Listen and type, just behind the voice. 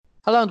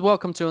Hello and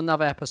welcome to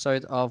another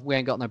episode of We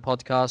Ain't Got No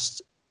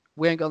Podcast.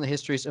 We Ain't Got No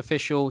History's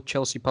official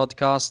Chelsea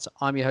podcast.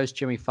 I'm your host,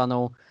 Jimmy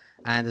Funnell,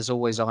 and as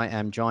always, I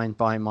am joined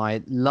by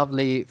my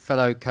lovely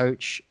fellow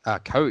coach,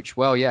 coach,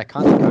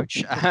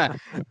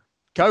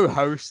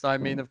 co-host,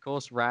 of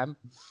course, Ram.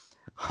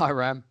 Hi,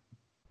 Ram.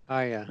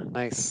 Ah, yeah,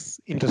 nice,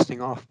 interesting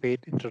offbeat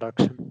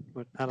introduction.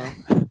 But hello.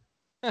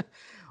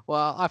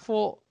 Well, I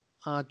thought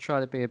I'd try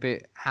to be a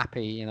bit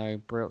happy,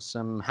 brought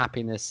some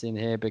happiness in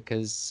here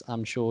because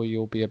I'm sure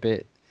you'll be a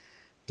bit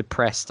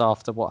depressed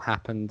after what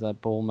happened at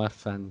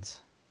Bournemouth and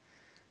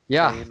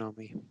Yeah, yeah, you know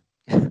me.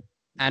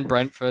 and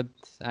Brentford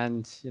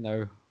and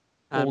all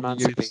And the Man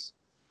City. youths.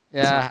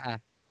 Yeah,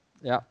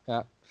 yeah,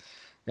 yeah,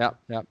 yeah,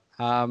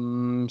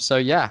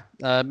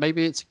 yeah.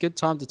 Maybe it's a good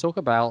time to talk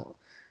about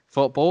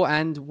football,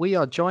 and we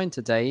are joined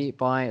today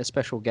by a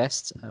special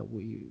guest.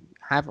 We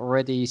have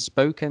already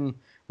spoken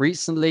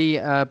recently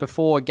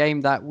before a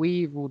game that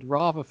we would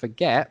rather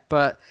forget,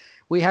 but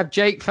we have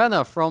Jake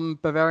Fenner from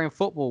Bavarian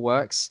Football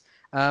Works.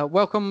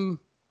 Welcome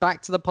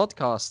back to the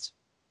podcast.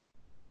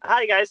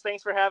 Hi guys,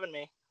 thanks for having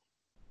me.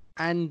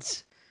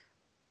 And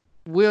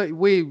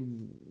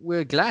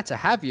we're glad to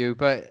have you,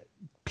 but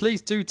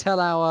please do tell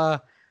our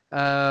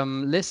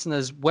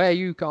listeners where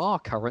you are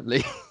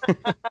currently.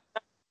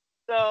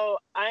 So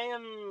I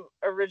am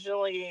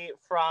originally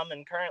from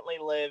and currently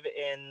live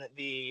in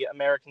the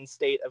American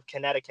state of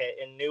Connecticut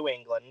in New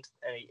England,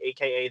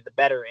 aka the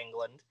better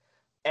England.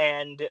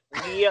 And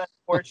we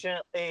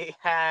unfortunately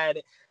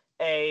had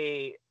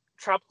a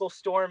tropical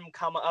storm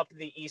come up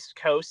the East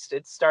Coast.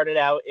 It started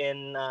out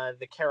in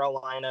the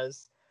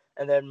Carolinas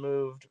and then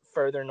moved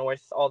further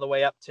north all the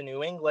way up to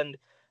New England.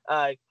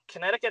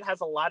 Connecticut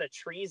has a lot of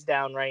trees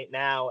down right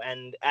now,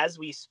 and as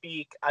we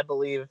speak, I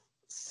believe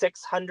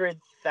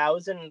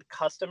 600,000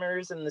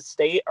 customers in the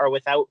state are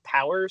without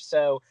power.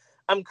 So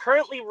I'm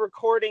currently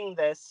recording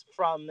this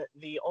from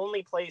the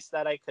only place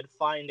that I could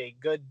find a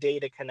good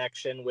data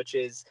connection, which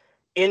is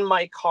in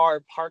my car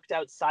parked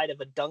outside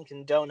of a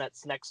Dunkin'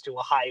 Donuts next to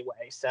a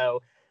highway.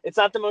 So it's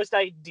not the most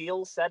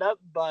ideal setup,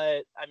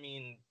 but I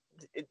mean,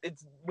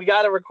 we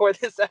got to record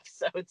this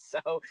episode,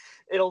 so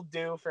it'll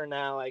do for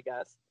now, I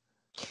guess.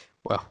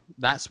 Well,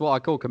 that's what I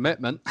call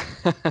commitment.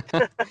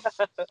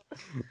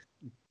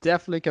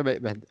 Definitely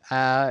commitment.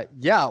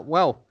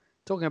 Well,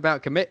 talking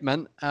about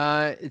commitment,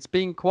 it's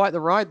been quite the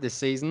ride this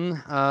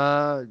season.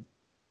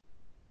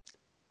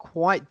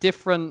 Quite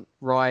different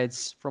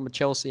rides from a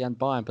Chelsea and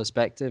Bayern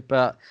perspective,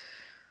 but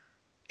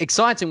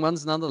exciting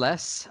ones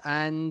nonetheless.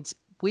 And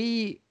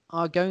we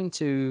are going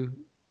to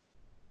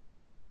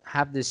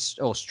have this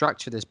or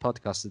structure this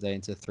podcast today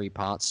into three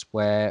parts,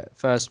 where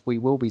first we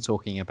will be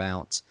talking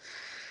about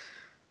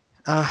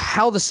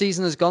how the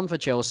season has gone for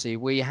Chelsea.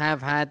 We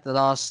have had the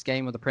last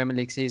game of the Premier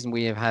League season.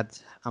 We have had,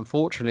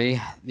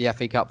 unfortunately, the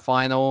FA Cup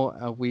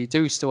final. We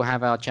do still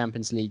have our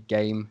Champions League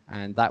game,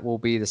 and that will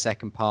be the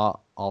second part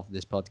of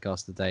this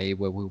podcast today,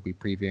 where we'll be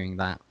previewing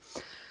that.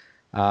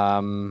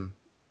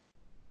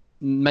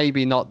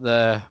 Maybe not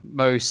the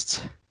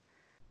most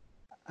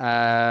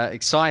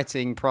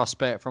exciting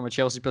prospect from a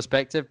Chelsea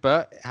perspective,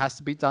 but it has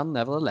to be done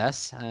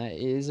nevertheless. It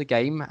is a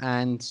game,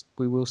 and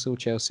we will still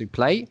Chelsea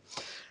play.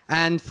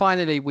 And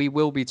finally, we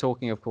will be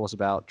talking, of course,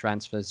 about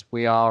transfers.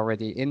 We are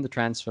already in the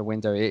transfer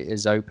window. It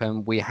is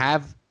open. We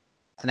have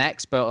an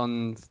expert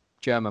on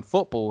German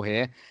football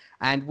here,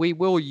 and we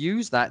will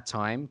use that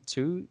time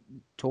to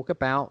talk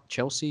about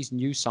Chelsea's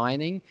new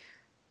signing,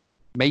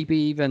 maybe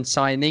even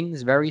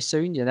signings very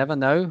soon. You never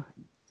know.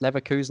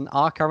 Leverkusen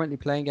are currently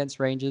playing against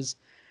Rangers.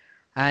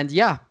 And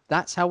yeah,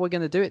 that's how we're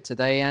going to do it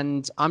today.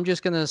 And I'm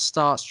just going to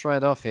start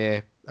straight off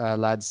here,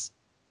 lads.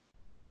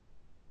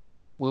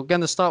 We're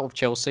going to start with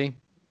Chelsea.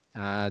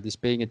 This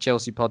being a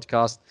Chelsea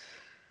podcast.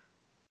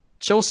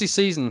 Chelsea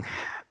season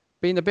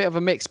been a bit of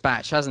a mixed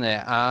batch, hasn't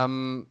it?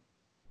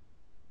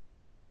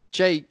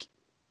 Jake,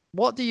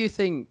 what do you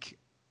think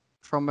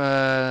from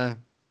a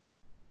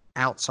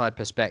outside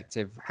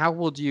perspective? How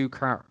would you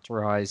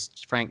characterize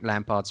Frank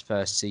Lampard's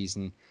first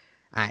season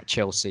at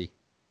Chelsea?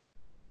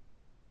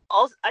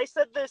 I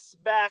said this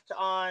back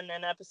on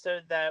an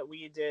episode that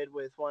we did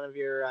with one of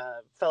your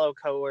fellow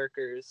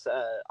coworkers,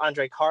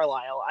 Andre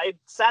Carlisle. I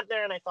sat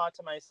there and I thought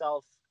to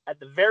myself, at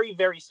the very,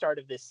 very start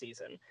of this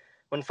season,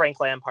 when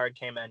Frank Lampard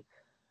came in,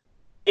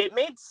 it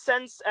made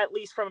sense, at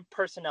least from a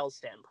personnel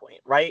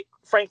standpoint, right?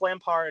 Frank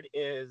Lampard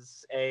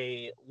is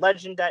a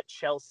legend at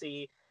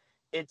Chelsea.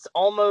 It's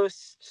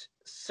almost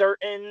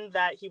certain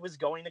that he was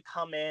going to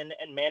come in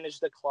and manage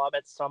the club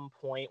at some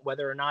point.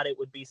 Whether or not it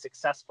would be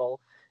successful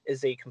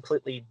is a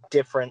completely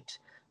different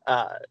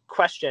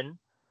question.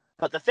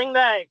 But the thing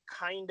that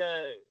kind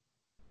of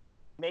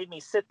made me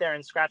sit there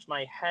and scratch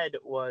my head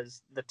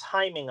was the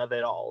timing of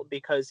it all,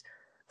 because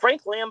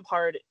Frank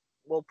Lampard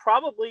will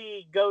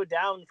probably go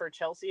down for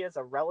Chelsea as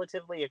a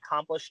relatively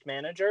accomplished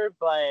manager,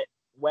 but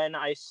when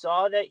I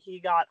saw that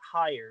he got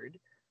hired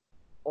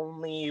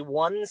only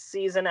one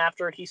season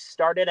after he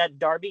started at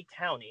Derby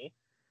County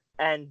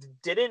and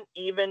didn't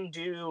even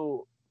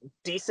do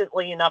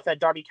decently enough at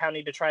Derby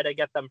County to try to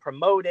get them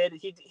promoted,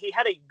 he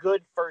had a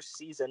good first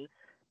season,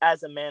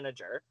 as a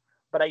manager,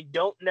 but I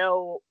don't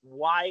know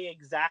why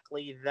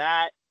exactly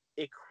that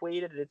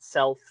equated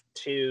itself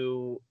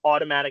to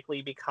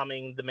automatically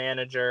becoming the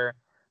manager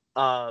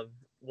of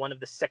one of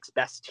the 6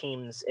 best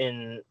teams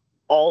in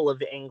all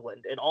of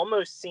England. It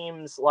almost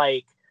seems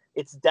like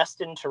it's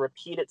destined to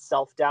repeat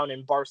itself down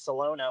in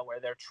Barcelona,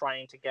 where they're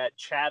trying to get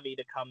Xavi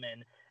to come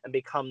in and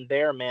become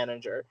their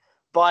manager.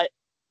 But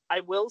I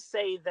will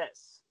say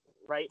this,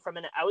 right? From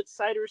an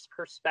outsider's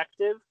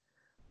perspective,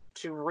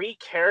 to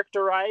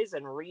recharacterize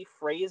and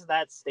rephrase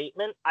that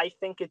statement, I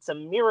think it's a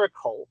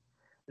miracle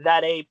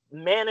that a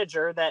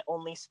manager that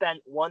only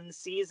spent 1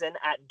 season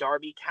at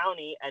Derby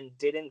County and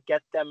didn't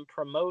get them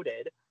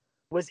promoted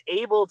was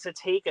able to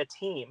take a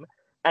team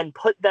and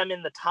put them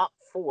in the top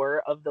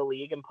 4 of the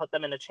league and put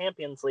them in a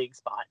Champions League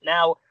spot.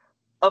 Now,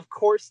 of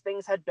course,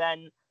 things had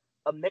been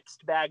a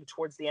mixed bag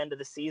towards the end of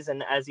the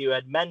season, as you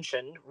had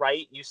mentioned,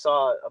 right? You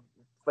saw a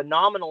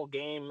phenomenal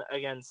game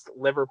against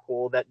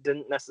Liverpool that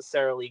didn't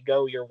necessarily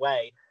go your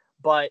way.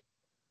 But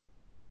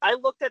I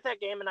looked at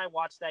that game and I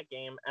watched that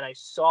game and I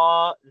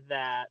saw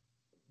that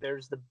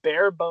there's the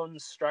bare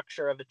bones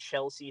structure of a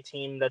Chelsea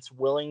team that's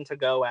willing to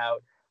go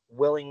out,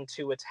 willing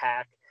to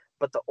attack.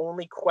 But the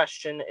only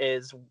question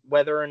is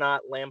whether or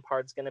not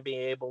Lampard's going to be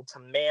able to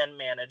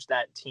manage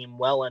that team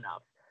well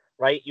enough,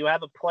 right? You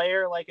have a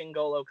player like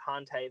N'Golo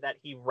Kante that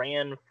he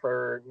ran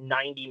for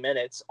 90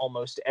 minutes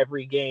almost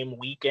every game,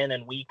 week in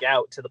and week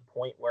out, to the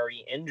point where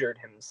he injured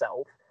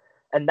himself.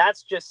 And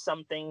that's just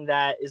something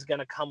that is going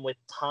to come with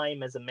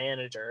time as a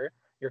manager.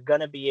 You're going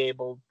to be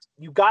able,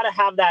 you got to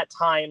have that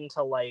time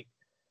to like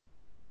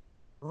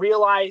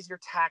realize your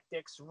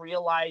tactics,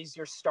 realize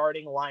your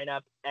starting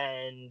lineup,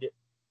 and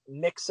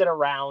mix it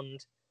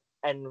around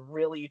and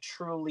really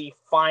truly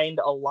find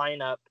a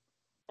lineup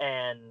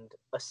and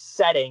a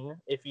setting,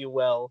 if you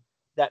will,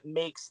 that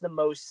makes the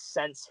most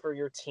sense for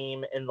your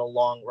team in the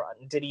long run.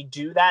 Did he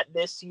do that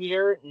this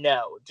year?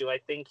 No. Do I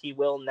think he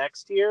will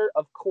next year?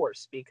 Of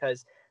course,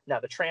 because now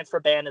the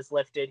transfer ban is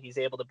lifted. He's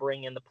able to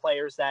bring in the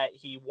players that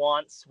he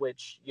wants,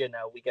 which, you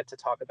know, we get to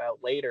talk about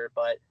later.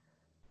 But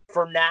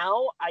for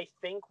now, I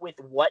think with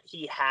what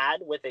he had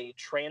with a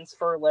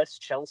transferless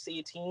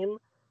Chelsea team,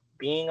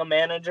 being a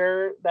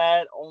manager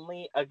that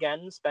only,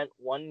 again, spent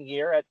 1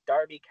 year at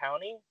Derby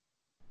County,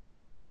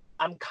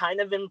 I'm kind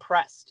of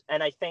impressed.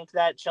 And I think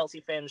that Chelsea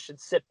fans should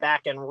sit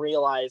back and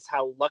realize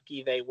how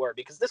lucky they were,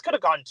 because this could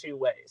have gone 2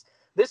 ways.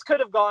 This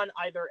could have gone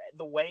either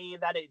the way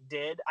that it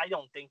did. I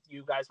don't think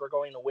you guys were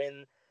going to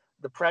win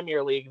the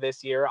Premier League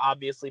this year,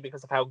 obviously,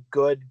 because of how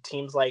good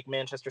teams like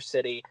Manchester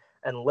City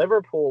and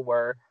Liverpool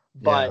were.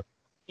 But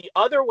the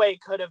other way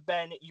could have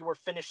been you were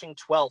finishing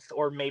 12th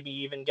or maybe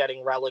even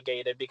getting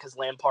relegated because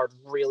Lampard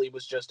really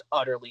was just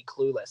utterly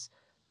clueless.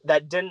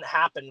 That didn't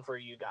happen for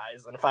you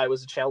guys. And if I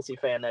was a Chelsea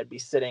fan, I'd be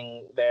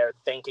sitting there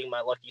thanking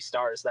my lucky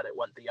stars that it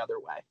went the other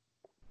way.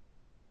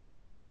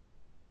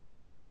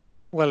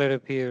 Well, it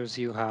appears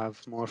you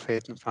have more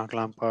faith in Frank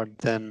Lampard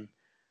than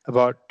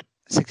about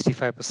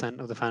 65%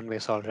 of the fan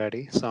base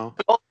already. So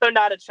Also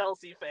not a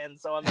Chelsea fan,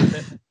 so I'm a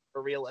bit more a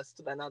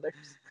realist than others.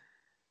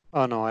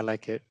 Oh no, I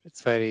like it.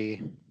 It's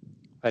very,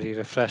 very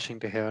refreshing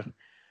to hear.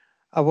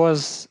 I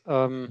was,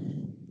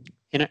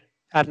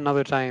 at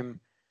another time,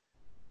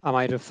 I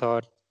might have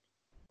thought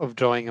of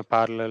drawing a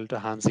parallel to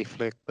Hansi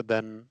Flick, but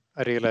then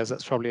I realized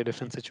that's probably a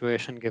different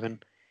situation given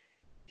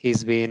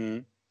he's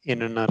been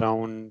in and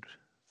around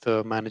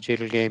the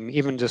managerial game,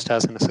 even just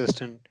as an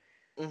assistant,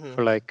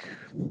 for like,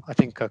 I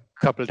think a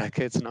couple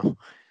decades now,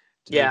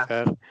 to be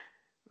fair.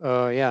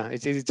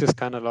 It's just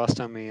kind of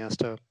lost on me as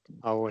to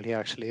how old he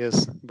actually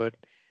is. But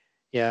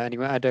yeah,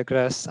 anyway, I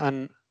digress.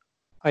 And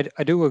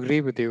I do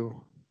agree with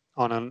you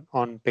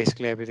on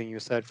basically everything you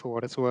said, for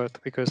what it's worth,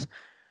 because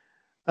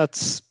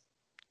that's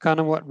kind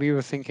of what we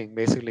were thinking,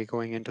 basically,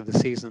 going into the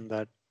season,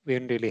 that we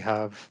didn't really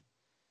have,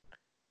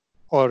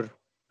 or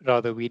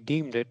rather we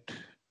deemed it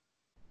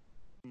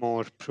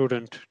more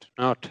prudent to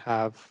not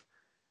have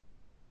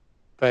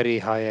very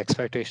high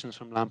expectations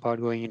from Lampard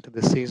going into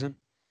this season,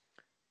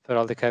 for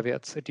all the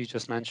caveats that you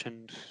just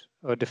mentioned,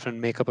 a different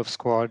makeup of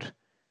squad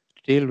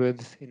to deal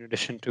with, in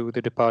addition to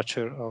the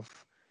departure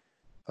of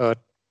a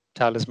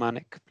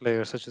talismanic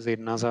player such as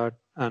Eden Hazard,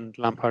 and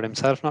Lampard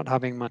himself not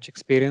having much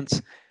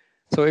experience.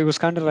 So it was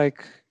kind of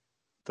like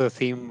the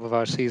theme of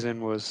our season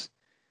was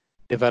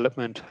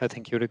development. I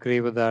think you'd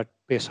agree with that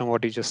based on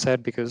what you just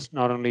said, because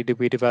not only did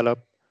we develop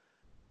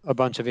a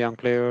bunch of young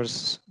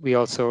players, we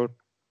also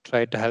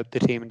tried to help the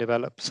team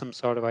develop some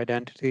sort of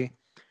identity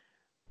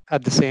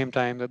at the same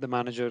time that the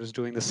manager is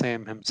doing the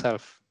same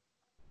himself.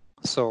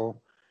 So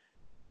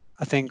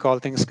I think, all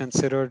things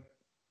considered,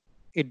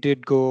 it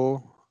did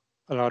go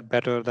a lot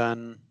better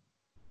than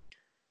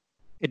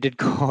it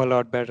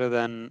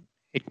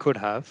could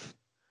have.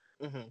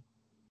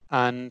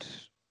 And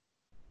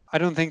I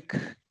don't think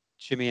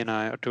Jimmy and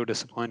I are too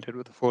disappointed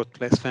with the 4th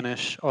place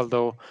finish,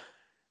 although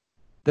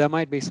there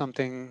might be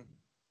something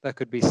that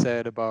could be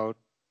said about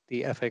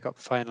the FA Cup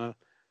final.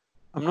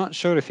 I'm not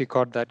sure if you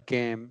caught that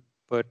game,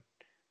 but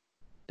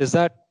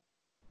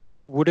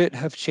would it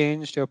have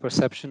changed your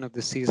perception of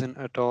the season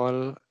at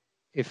all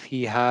if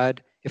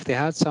they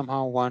had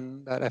somehow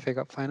won that FA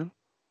Cup final?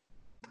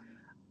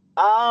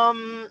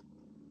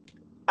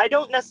 I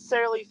don't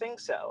necessarily think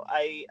so.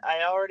 I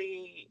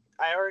already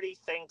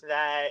think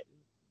that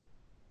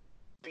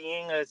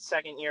being a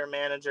second year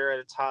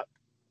manager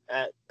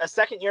a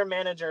second year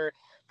manager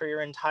for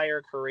your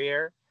entire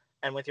career,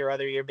 and with your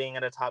other year being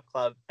at a top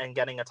club and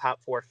getting a top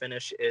 4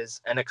 finish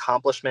is an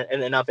accomplishment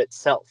in and of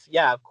itself.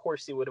 Yeah, of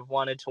course you would have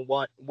wanted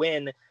to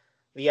win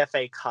the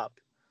FA Cup,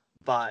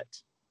 but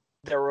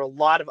there were a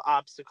lot of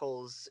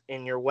obstacles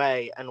in your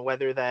way, and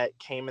whether that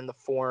came in the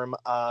form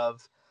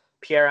of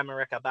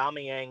Pierre-Emerick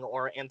Aubameyang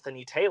or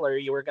Anthony Taylor,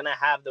 you were going to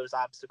have those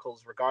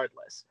obstacles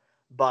regardless.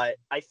 But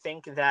I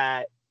think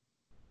that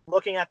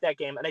looking at that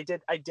game, and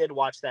I did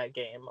watch that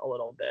game a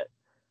little bit,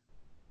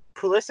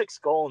 Pulisic's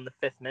goal in the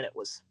 5th minute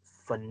was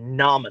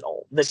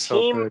phenomenal. The So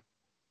team, good.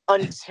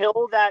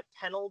 until that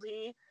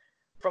penalty,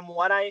 from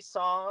what I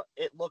saw,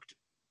 it looked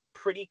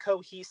pretty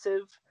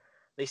cohesive.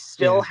 They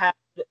still had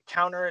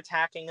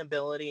counter-attacking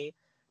ability,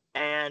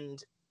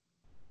 and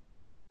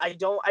I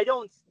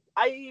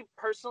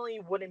personally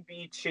wouldn't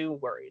be too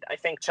worried. I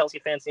think Chelsea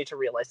fans need to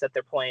realize that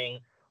they're playing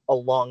a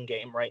long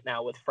game right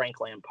now with Frank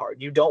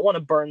Lampard. You don't want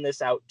to burn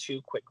this out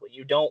too quickly.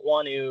 You don't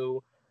want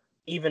to,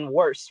 even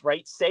worse,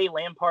 right? Say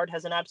Lampard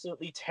has an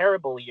absolutely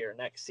terrible year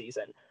next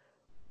season,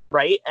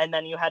 right? And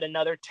then you had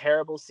another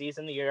terrible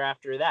season the year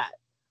after that.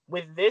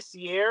 With this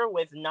year,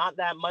 with not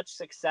that much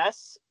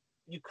success,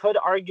 you could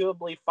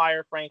arguably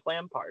fire Frank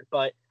Lampard.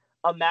 But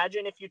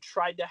imagine if you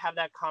tried to have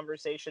that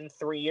conversation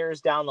 3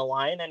 years down the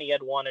line and he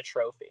had won a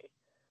trophy.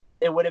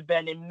 It would have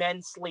been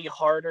immensely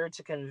harder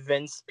to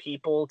convince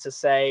people to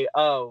say,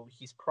 oh,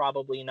 he's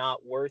probably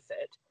not worth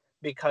it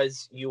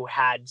because you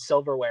had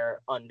silverware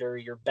under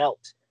your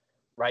belt,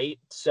 right?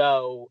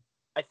 So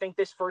I think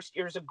this first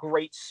year is a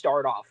great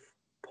start off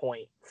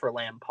point for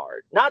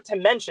Lampard. Not to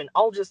mention,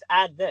 I'll just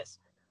add this.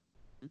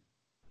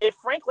 If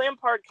Frank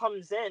Lampard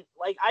comes in,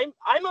 like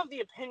I'm of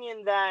the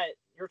opinion that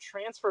your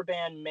transfer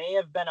ban may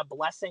have been a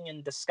blessing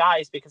in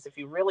disguise, because if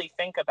you really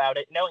think about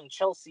it, knowing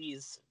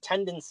Chelsea's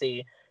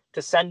tendency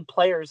to send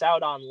players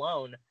out on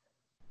loan,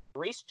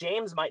 Reece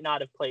James might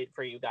not have played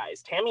for you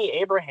guys. Tammy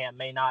Abraham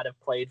may not have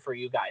played for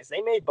you guys.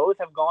 They may both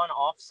have gone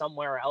off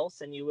somewhere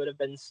else, and you would have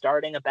been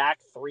starting a back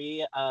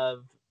 3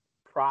 of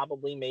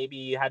probably, maybe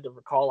you had to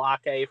recall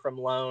Ake from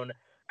loan,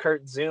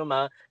 Kurt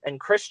Zuma, and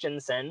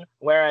Christensen,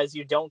 whereas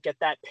you don't get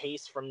that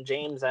pace from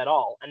James at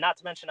all. And not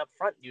to mention up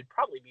front, you'd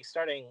probably be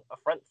starting a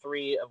front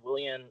 3 of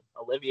Willian,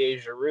 Olivier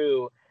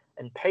Giroud,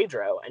 and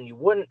Pedro, and you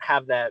wouldn't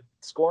have that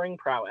scoring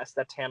prowess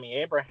that Tammy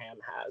Abraham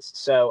has.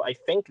 So I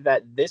think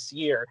that this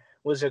year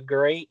was a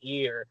great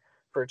year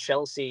for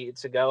Chelsea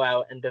to go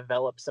out and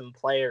develop some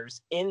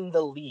players in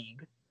the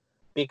league,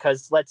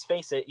 because let's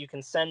face it, you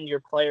can send your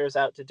players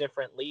out to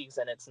different leagues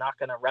and it's not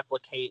going to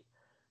replicate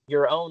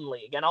your own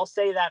league. And I'll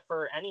say that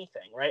for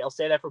anything, right? I'll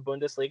say that for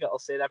Bundesliga, I'll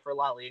say that for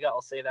La Liga,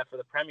 I'll say that for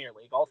the Premier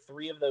League. All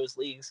 3 of those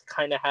leagues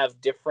kind of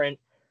have different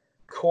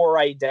core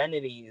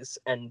identities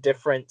and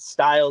different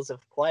styles of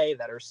play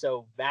that are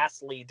so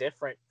vastly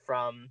different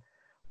from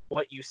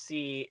what you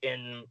see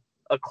in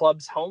a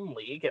club's home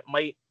league. It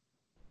might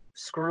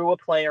screw a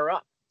player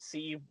up.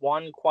 See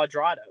Juan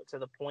Cuadrado, to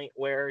the point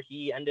where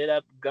he ended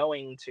up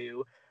going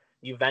to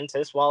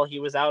Juventus while he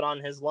was out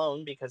on his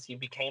loan because he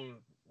became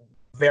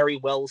very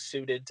well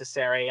suited to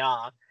Serie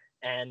A,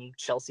 and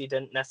Chelsea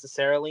didn't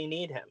necessarily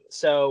need him.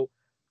 So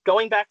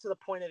going back to the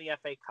point of the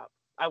FA Cup,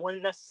 I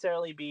wouldn't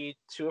necessarily be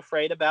too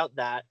afraid about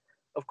that.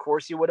 Of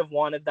course, you would have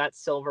wanted that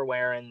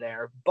silverware in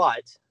there,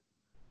 but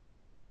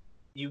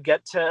you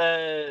get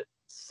to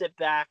sit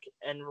back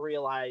and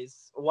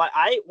realize what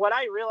I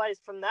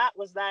realized from that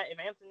was that if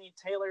Anthony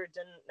Taylor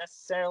didn't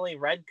necessarily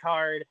red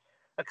card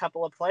a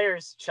couple of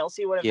players,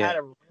 Chelsea would have had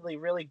a really,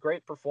 really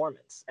great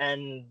performance.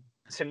 And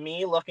to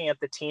me, looking at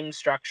the team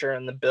structure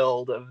and the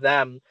build of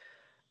them,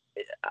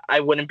 I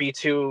wouldn't be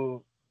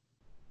too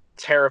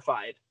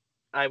terrified.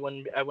 I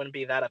wouldn't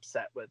be that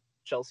upset with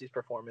Chelsea's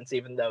performance,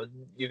 even though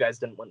you guys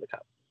didn't win the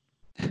cup.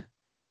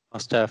 Oh,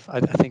 Steph,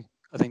 I think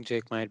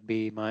Jake might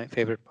be my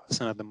favorite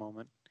person at the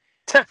moment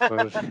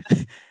for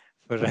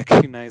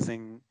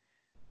recognizing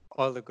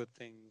all the good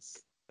things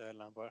that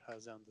Lampard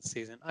has done this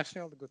season.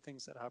 Actually, all the good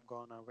things that have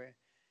gone our way.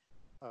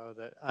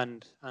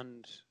 And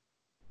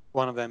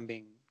one of them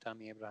being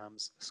Tammy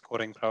Abraham's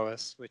scoring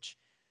prowess, which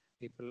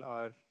people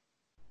are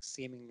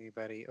seemingly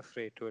very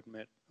afraid to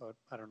admit, or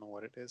I don't know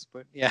what it is,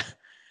 but yeah,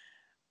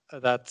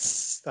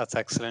 that's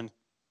excellent.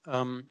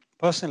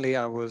 Personally,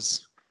 I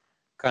was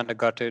kind of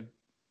gutted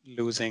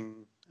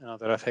losing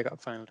another FA Cup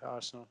final to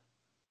Arsenal,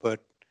 but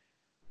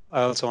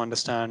I also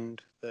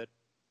understand that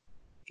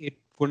it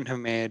wouldn't have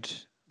made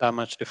that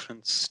much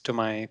difference to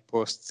my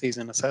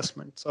post-season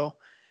assessment. So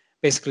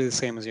basically the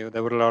same as you.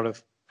 There were a lot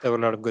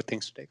of good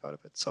things to take out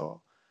of it.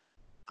 So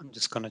I'm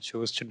just going to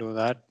choose to do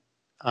that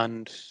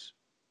and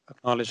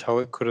acknowledge how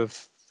it could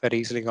have very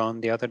easily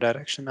gone the other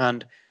direction.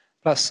 And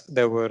plus,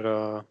 there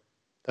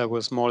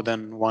was more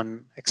than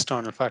one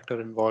external factor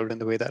involved in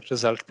the way that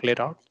result played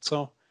out.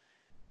 So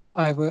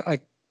I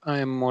I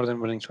am more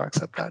than willing to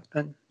accept that.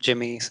 And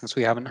Jimmy, since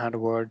we haven't had a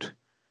word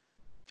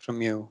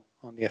from you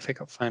on the FA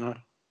Cup final,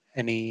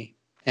 any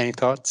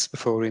thoughts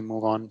before we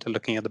move on to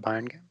looking at the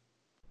Bayern game?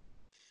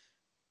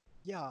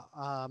 Yeah,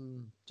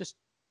 just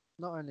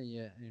not only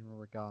in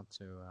regard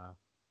to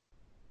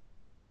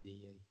the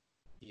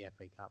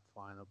FA Cup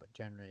final, but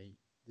generally,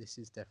 this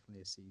is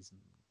definitely a season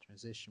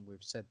transition. We've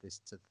said this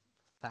to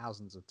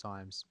thousands of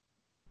times.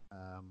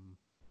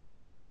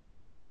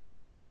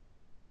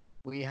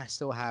 We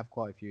still have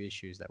quite a few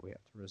issues that we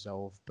have to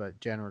resolve, but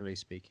generally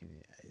speaking,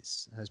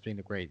 it has been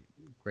a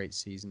great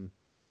season,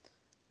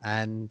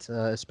 and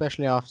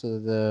especially after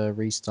the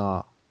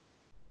restart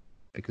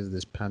because of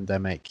this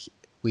pandemic,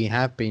 we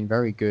have been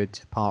very good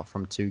apart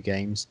from 2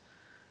 games.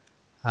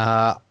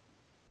 I've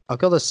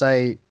got to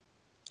say,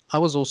 I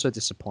was also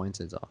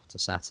disappointed after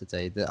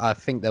Saturday. I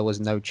think there was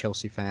no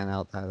Chelsea fan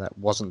out there that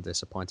wasn't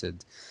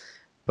disappointed.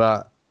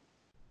 But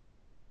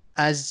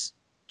as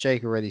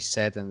Jake already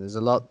said, and there's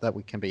a lot that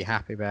we can be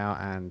happy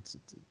about and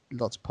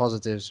lots of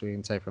positives we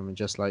can take from it,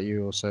 just like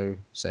you also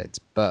said.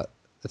 But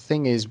the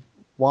thing is,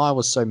 why I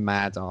was so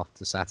mad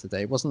after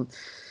Saturday, it wasn't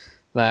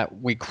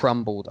that we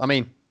crumbled. I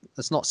mean,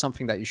 that's not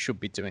something that you should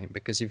be doing,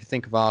 because if you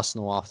think of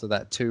Arsenal after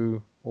that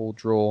 2-2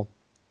 draw,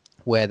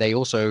 where they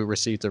also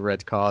received a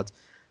red card,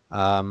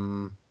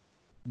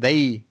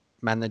 they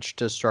managed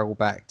to struggle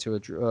back to a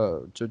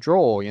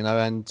draw,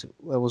 and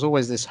there was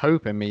always this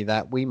hope in me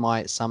that we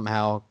might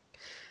somehow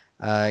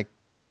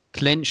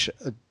clinch,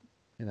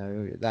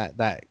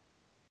 that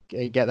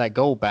get that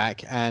goal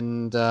back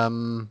and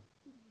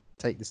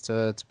take this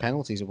to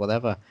penalties or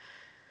whatever.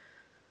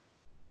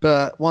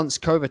 But once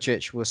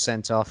Kovacic was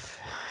sent off,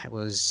 it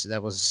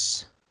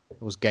was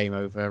game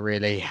over,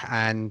 really.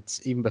 And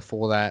even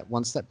before that,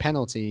 once that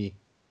penalty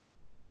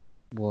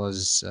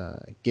was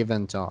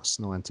given to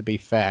Arsenal, and to be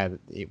fair,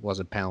 it was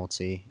a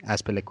penalty.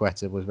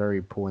 Azpilicueta was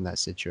very poor in that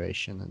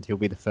situation, and he'll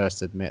be the first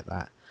to admit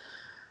that.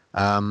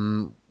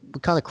 We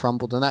kind of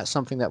crumbled, and that's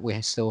something that we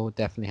still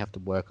definitely have to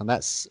work on.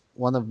 That's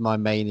one of my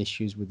main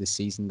issues with this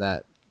season,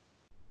 and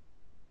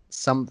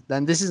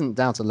this isn't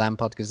down to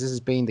Lampard, because this has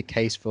been the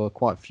case for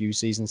quite a few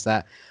seasons,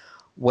 that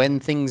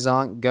when things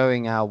aren't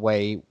going our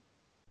way,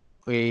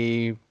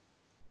 we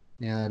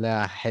let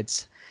our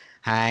heads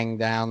hang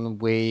down,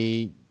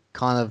 we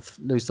kind of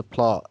lose the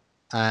plot.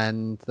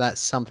 And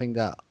that's something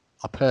that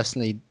I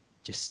personally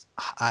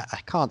I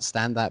can't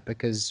stand that,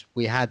 because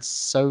we had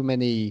so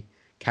many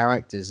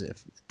characters a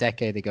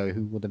decade ago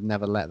who would have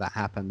never let that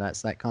happen.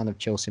 That's that kind of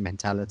Chelsea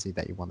mentality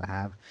that you want to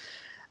have.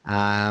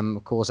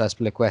 Of course,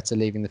 Azpilicueta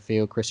leaving the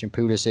field, Christian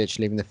Pulisic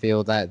leaving the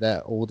field,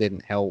 that all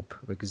didn't help,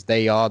 because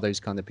they are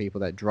those kind of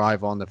people that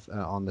drive on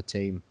the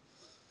team.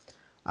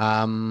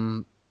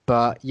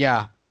 But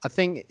yeah, I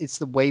think it's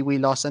the way we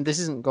lost, and this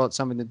hasn't got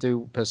something to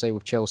do per se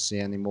with Chelsea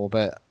anymore,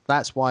 but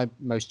that's why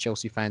most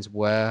Chelsea fans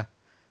were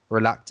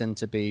reluctant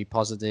to be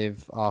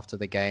positive after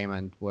the game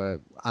and were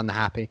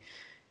unhappy.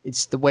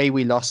 It's the way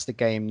we lost the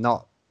game,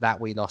 not that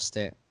we lost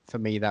it. For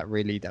me, that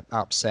really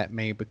upset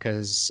me,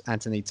 because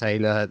Anthony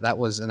Taylor, that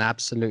was an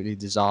absolutely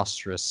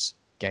disastrous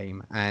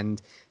game.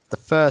 And the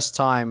first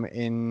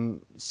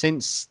time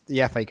since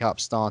the FA Cup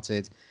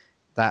started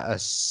that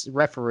a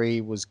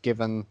referee was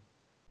given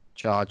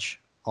charge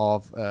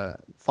of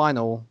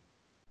final,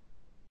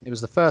 it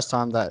was the first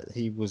time that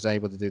he was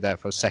able to do that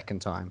for a second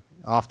time.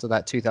 After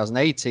that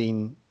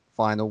 2018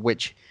 final,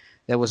 which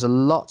there was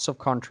lots of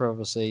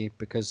controversy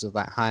because of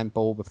that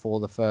handball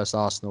before the first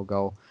Arsenal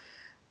goal.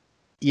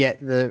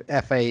 Yet the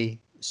FA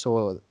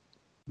saw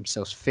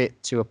themselves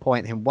fit to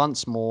appoint him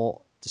once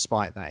more,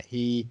 despite that.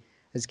 He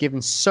has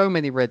given so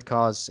many red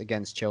cards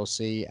against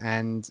Chelsea,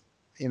 and,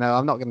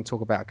 I'm not going to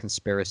talk about a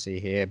conspiracy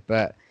here,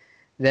 but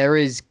there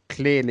is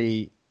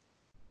clearly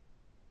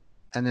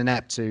an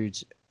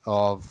ineptitude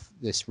of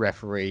this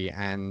referee,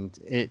 and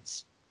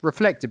it's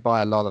reflected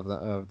by a lot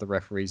of the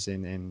referees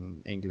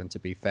in England, to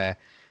be fair.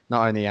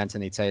 Not only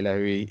Anthony Taylor,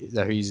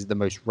 who's the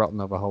most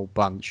rotten of a whole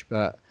bunch,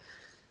 but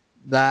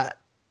that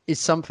is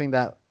something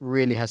that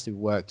really has to be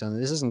worked on.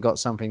 This hasn't got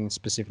something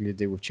specifically to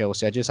do with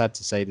Chelsea. I just had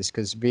to say this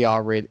because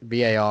VAR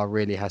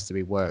really has to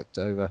be worked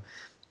over.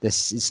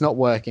 It's not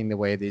working the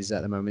way it is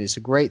at the moment. It's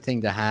a great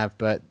thing to have,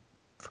 but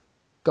for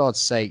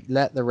God's sake,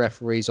 let the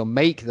referees, or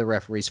make the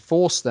referees,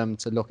 force them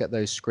to look at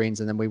those screens,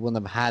 and then we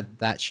wouldn't have had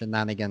those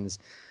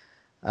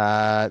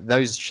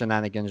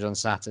shenanigans on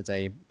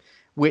Saturday,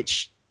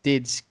 which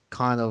did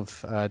kind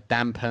of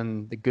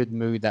dampen the good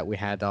mood that we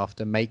had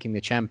after making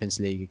the Champions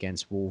League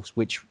against Wolves,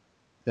 which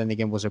then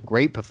again was a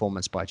great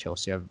performance by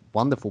Chelsea, a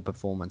wonderful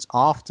performance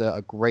after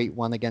a great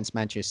one against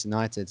Manchester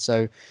United.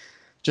 So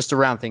just to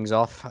round things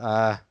off,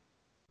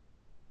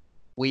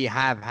 we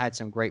have had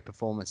some great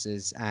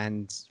performances,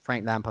 and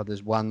Frank Lampard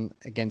has won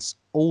against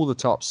all the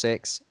top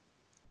 6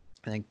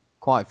 and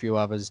quite a few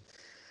others.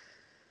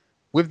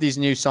 With these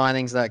new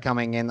signings that are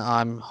coming in,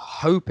 I'm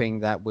hoping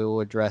that we'll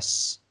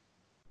address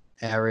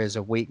areas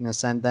of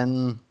weakness, and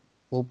then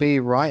we'll be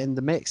right in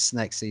the mix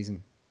next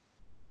season.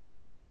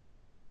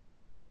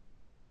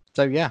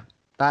 So yeah,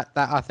 that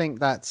I think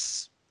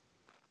that's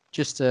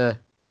just to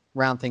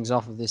round things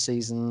off of this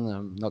season,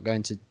 I'm not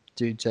going to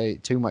do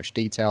too much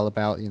detail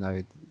about,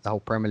 the whole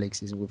Premier League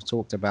season. We've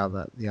talked about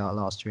that the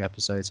last 2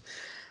 episodes.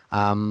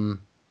 And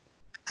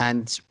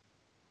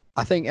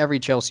I think every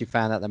Chelsea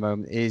fan at the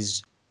moment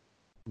is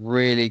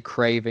really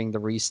craving the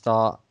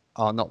restart,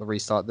 or not the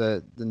restart,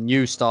 the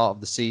new start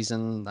of the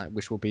season,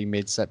 which will be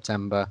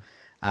mid-September,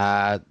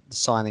 the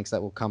signings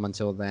that will come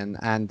until then,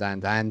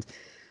 and.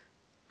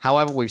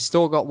 However, we've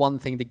still got one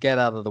thing to get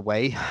out of the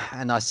way,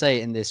 and I say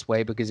it in this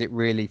way because it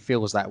really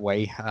feels that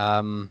way.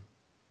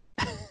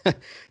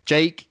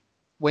 Jake,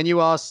 when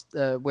you asked,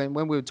 when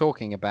we were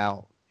talking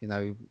about,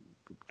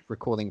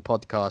 recording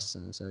podcasts,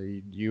 and so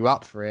you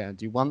up for it, and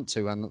do you want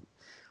to? And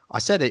I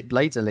said it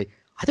blatantly.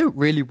 I don't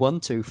really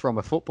want to from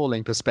a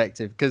footballing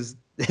perspective, because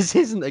this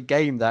isn't a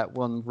game that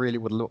one really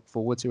would look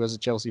forward to as a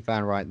Chelsea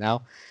fan right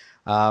now.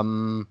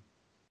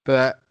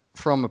 But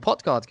from a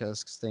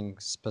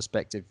podcasting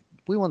perspective,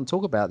 we want to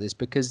talk about this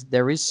because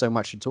there is so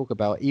much to talk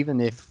about, even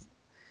if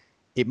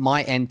it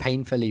might end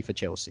painfully for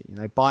Chelsea.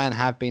 Bayern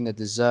have been a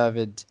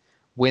deserved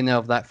winner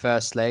of that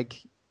first leg,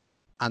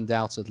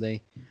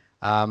 undoubtedly.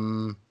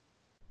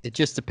 It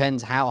just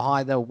depends how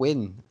high they'll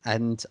win.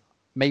 And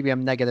maybe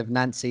I'm negative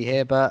Nancy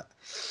here, but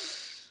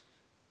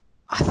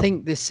I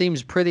think this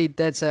seems pretty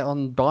dead set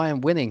on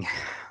Bayern winning.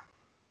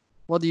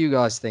 What do you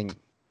guys think?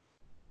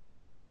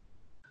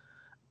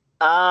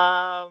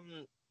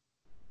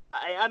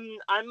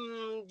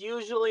 I'm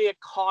usually a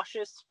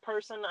cautious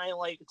person. I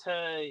like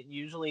to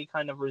usually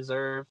kind of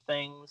reserve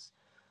things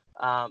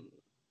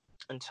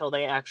until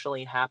they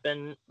actually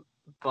happen.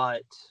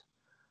 But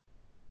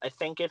I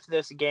think if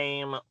this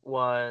game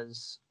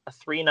was a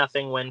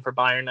 3-0 win for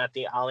Bayern at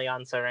the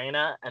Allianz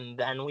Arena and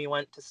then we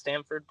went to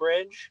Stamford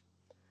Bridge,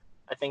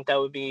 I think that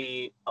would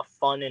be a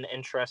fun and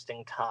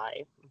interesting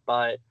tie.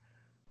 But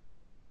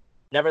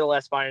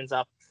nevertheless, Bayern's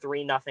up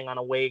 3-0 on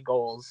away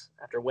goals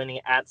after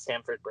winning at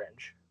Stamford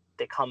Bridge.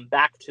 They come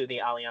back to the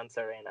Allianz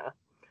Arena.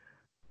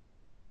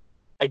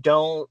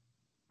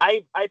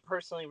 I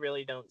personally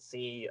really don't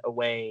see a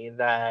way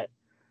that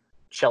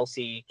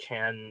Chelsea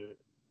can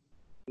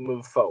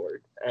move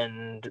forward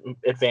and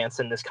advance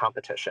in this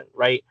competition,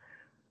 right?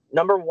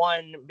 Number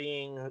one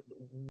being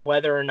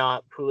whether or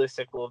not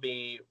Pulisic will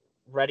be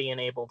ready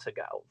and able to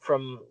go.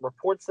 From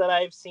reports that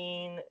I've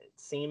seen, it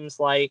seems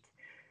like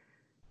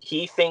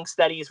he thinks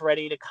that he's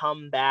ready to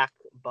come back,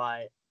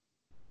 but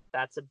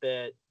that's a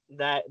bit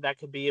that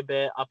could be a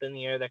bit up in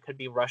the air. That could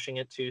be rushing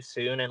it too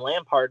soon. And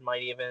Lampard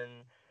might even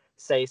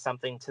say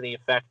something to the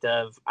effect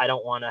of, I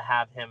don't want to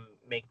have him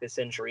make this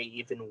injury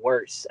even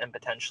worse and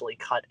potentially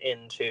cut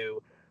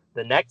into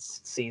the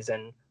next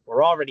season.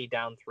 We're already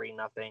down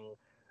 3-0.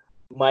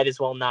 Might as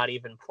well not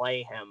even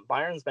play him.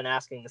 Bayern's been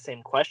asking the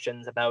same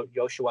questions about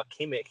Joshua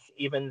Kimmich,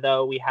 even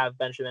though we have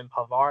Benjamin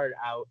Pavard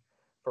out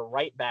for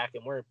right back,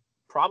 and we're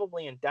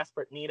probably in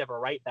desperate need of a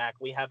right back.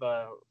 We have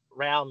a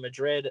Real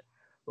Madrid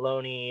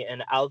loanee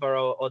and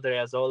Alvaro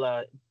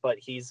Odriozola, but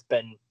he's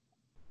been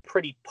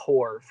pretty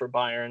poor for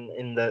Bayern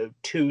in the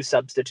 2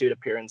 substitute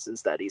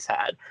appearances that he's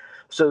had.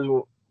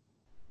 So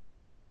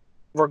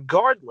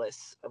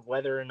regardless of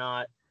whether or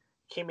not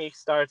Kimmich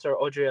starts or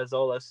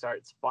Odriozola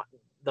starts,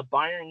 the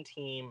Bayern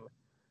team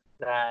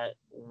that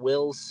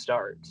will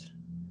start,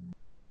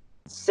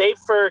 save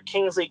for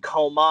Kingsley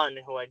Coman,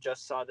 who I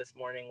just saw this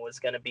morning was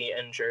going to be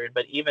injured,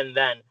 but even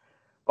then,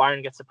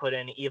 Bayern gets to put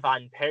in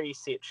Ivan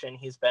Perisic, and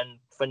he's been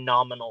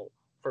phenomenal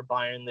for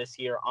Bayern this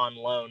year on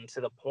loan, to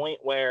the point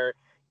where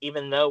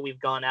even though we've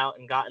gone out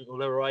and gotten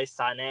Leroy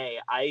Sané,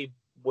 I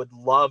would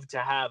love to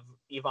have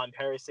Ivan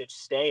Perisic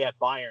stay at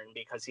Bayern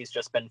because he's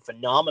just been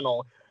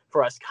phenomenal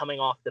for us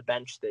coming off the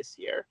bench this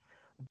year.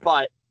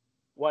 But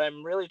what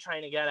I'm really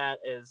trying to get at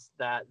is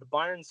that the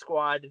Bayern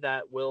squad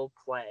that will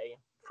play,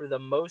 for the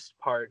most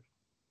part,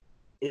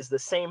 is the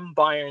same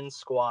Bayern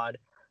squad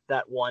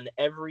that won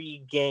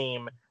every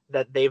game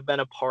that they've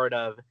been a part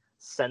of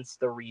since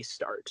the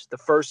restart. The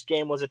first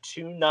game was a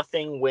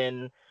 2-0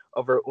 win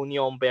over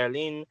Union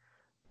Berlin.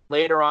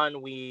 Later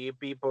on, we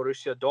beat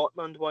Borussia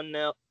Dortmund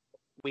 1-0.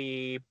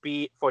 We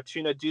beat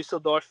Fortuna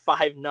Düsseldorf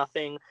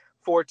 5-0,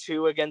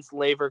 4-2 against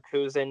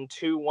Leverkusen,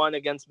 2-1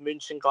 against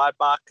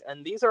Mönchengladbach.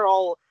 And these are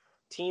all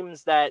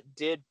teams that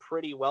did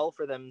pretty well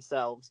for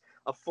themselves.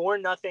 A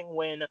 4-0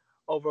 win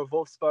over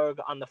Wolfsburg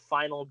on the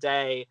final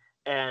day,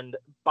 and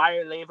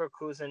Bayer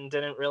Leverkusen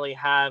didn't really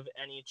have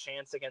any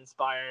chance against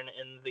Bayern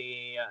in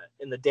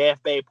the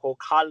DFB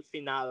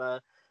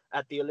Pokalfinale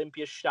at the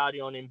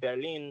Olympiastadion in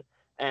Berlin,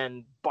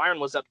 and Bayern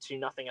was up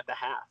 2-0 at the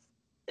half.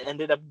 It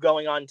ended up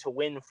going on to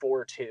win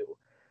 4-2.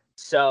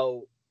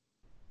 So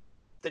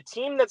the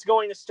team that's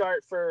going to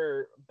start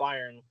for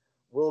Bayern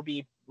will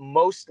be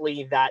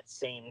mostly that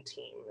same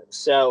team.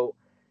 So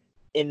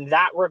in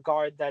that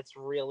regard, that's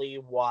really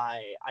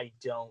why I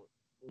don't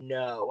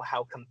know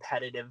how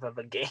competitive of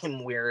a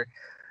game we're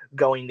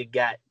going to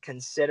get,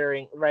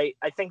 considering, right?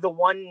 I think the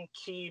one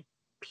key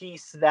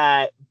piece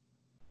that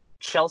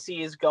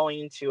Chelsea is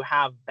going to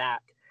have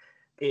back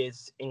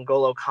is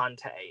N'Golo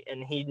Kante,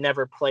 and he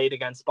never played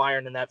against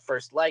Bayern in that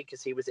first leg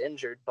because he was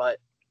injured. But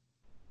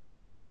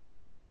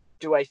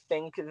Do I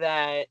think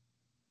that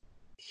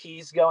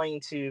he's going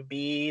to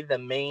be the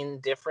main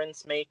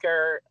difference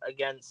maker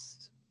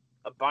against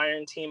a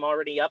Bayern team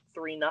already up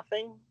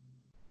 3-0?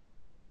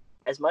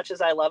 As much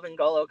as I love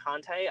N'Golo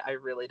Kante, I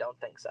really don't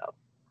think so.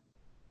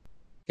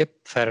 Yep,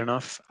 fair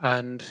enough.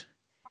 And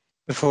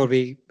before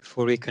we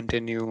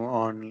continue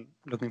on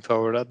looking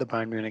forward at the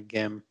Bayern Munich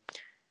game,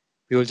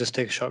 we will just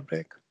take a short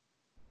break.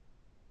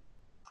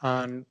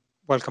 And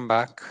welcome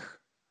back.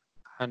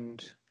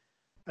 And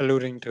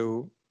alluding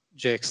to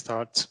Jake's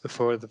thoughts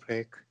before the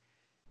break,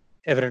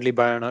 evidently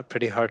Bayern are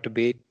pretty hard to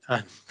beat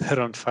and they're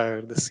on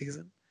fire this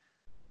season.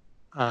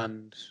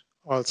 And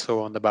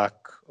also on the back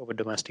of a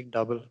domestic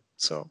double.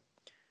 So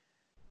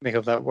make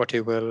of that what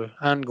you will.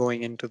 And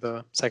going into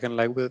the second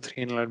leg with a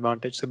 3-0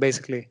 advantage. So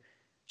basically,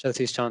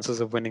 Chelsea's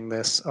chances of winning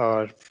this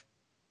are,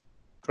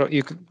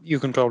 you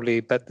can probably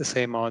bet the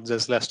same odds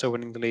as Leicester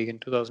winning the league in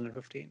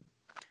 2015.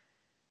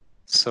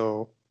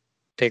 So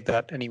take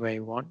that any way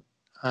you want.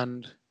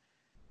 And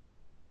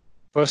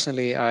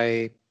personally,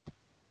 I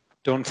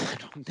don't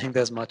think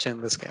there's much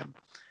in this game.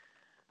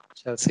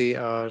 Chelsea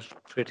are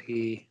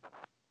pretty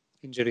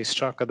injury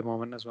struck at the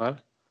moment as well,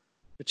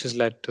 which has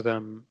led to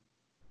them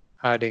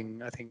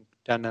adding, I think,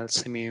 Daniel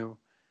Simiu,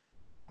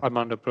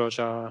 Armando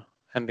Broja,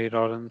 Henry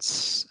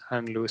Lawrence,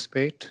 and Lewis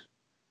Pate.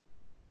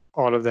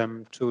 All of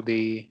them to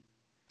the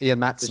Ian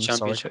Maatsen,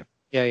 championship. Sorry.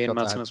 Yeah, Ian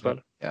Got Maatsen as well.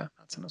 Yeah,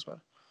 Maatsen as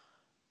well.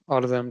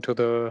 All of them to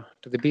the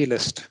B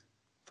list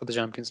for the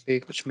Champions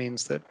League, which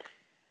means that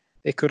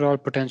they could all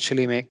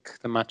potentially make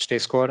the matchday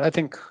squad. I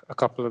think a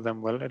couple of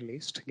them will, at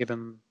least,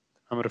 given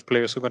the number of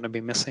players who are going to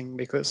be missing,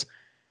 because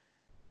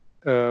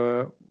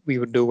we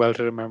would do well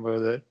to remember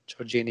that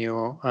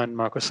Jorginho and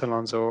Marcos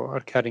Alonso are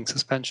carrying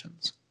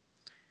suspensions,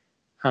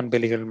 and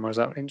Billy Gilmour's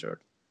out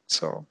injured.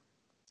 So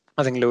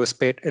I think Lewis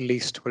Pate at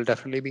least will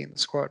definitely be in the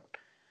squad.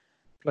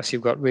 Plus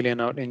you've got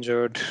Willian out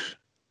injured,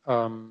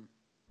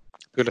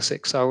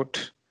 Pulisic's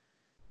out,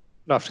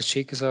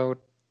 Loftus-Cheek is out,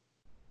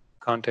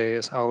 Kante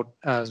is out,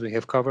 as we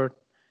have covered.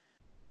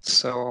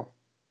 So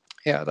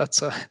yeah,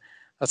 that's a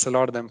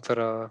lot of them for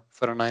a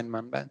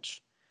 9-man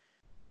bench.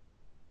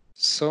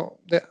 So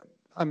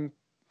I'm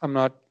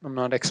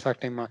not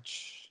expecting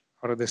much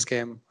out of this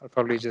game. I'll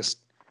probably just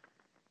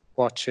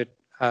watch it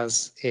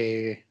as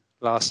a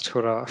last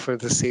hurrah for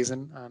this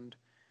season, and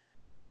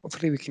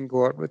hopefully we can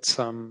go out with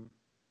some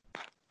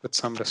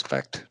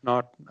respect.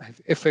 Not,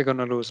 if we're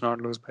gonna lose,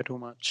 not lose by too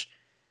much.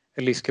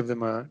 At least give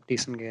them a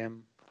decent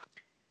game.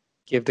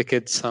 Give the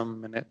kids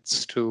some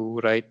minutes to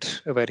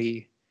write a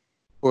very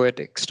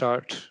poetic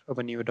start of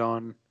a new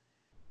dawn,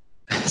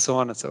 so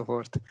on and so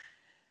forth.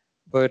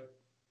 But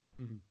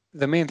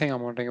the main thing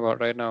I'm wondering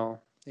about right now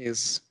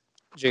is,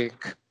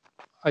 Jake,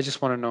 I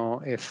just want to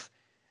know if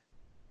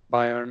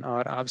Bayern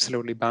are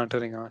absolutely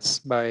bantering us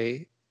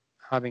by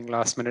having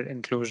last-minute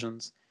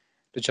inclusions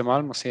to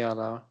Jamal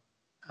Musiala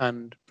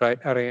and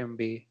Bright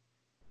Aramb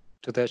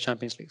to their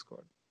Champions League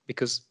squad,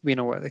 because we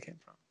know where they came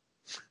from.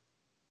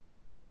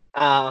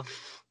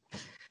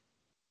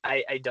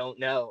 I don't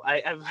know.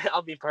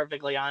 I'll be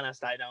perfectly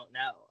honest. I don't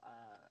know.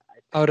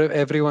 Out of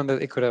everyone that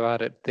they could have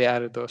added, they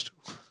added those two.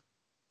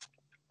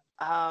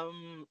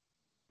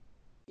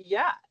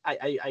 Yeah.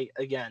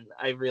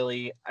 I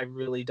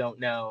really don't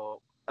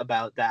know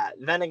about that.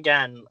 Then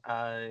again,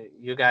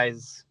 you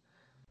guys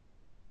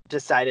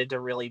decided to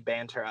really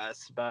banter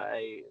us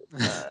by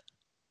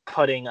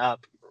putting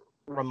up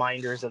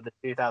reminders of the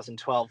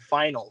 2012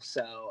 final.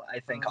 So I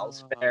think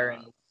all's fair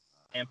in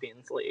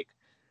Champions League.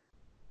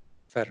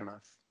 Fair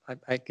enough.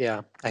 I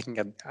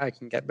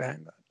can get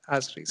behind that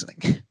as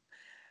reasoning.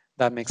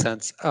 That makes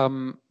sense.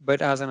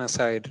 But as an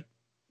aside,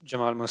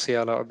 Jamal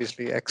Musiala,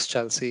 obviously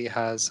ex-Chelsea,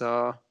 has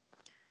I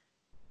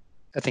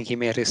think he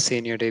made his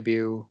senior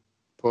debut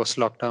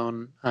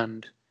post-lockdown,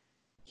 and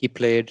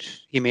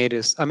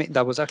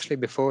that was actually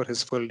before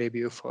his full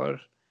debut for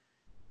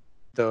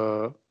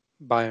the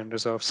Bayern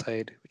reserve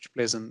side, which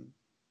plays in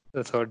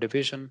the third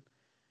division.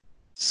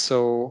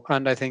 So,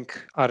 and I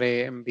think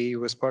RAMB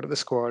was part of the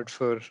squad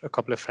for a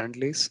couple of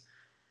friendlies.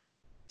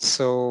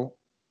 So,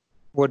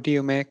 what do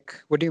you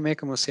make of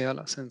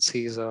Musiala, since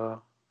he's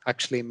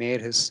actually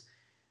made his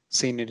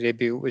senior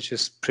debut, which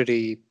is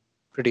pretty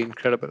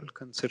incredible,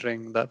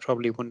 considering that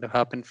probably wouldn't have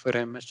happened for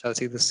him at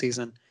Chelsea this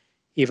season,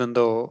 even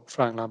though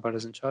Frank Lampard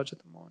is in charge at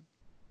the moment?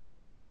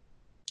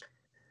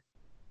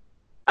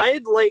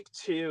 I'd like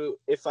to,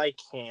 if I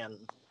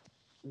can,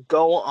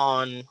 go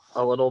on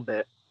a little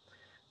bit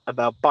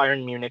about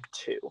Bayern Munich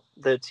 2,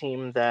 the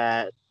team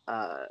that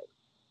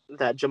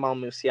Jamal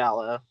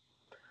Musiala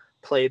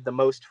played the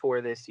most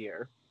for this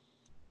year,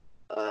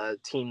 a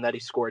team that he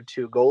scored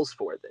 2 goals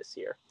for this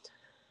year.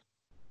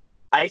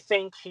 I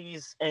think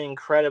he's an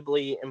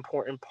incredibly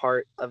important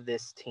part of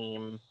this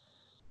team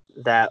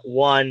that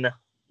won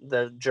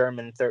the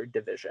German third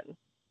division.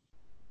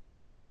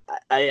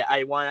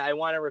 I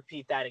want to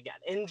repeat that again.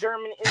 In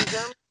Germany,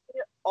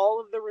 all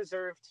of the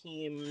reserve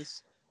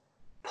teams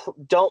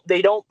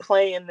don't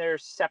play in their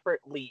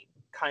separate league,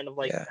 kind of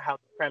like how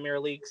the Premier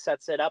League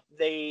sets it up.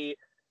 They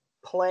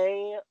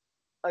play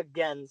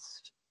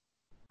against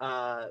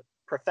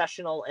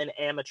professional and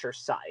amateur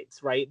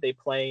sides, right? They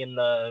play in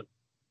the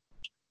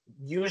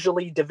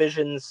usually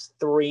divisions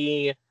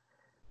 3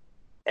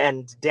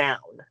 and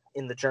down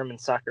in the German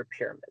soccer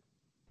pyramid.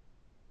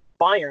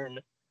 Bayern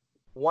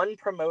won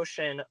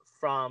promotion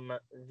from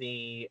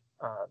the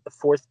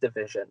 4th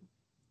division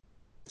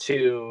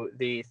to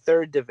the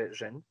 3rd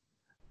division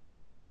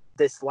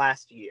this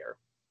last year,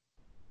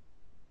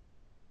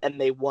 and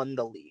they won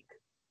the league.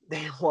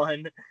 They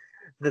won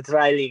the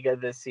Dreiliga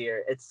this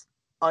year. It's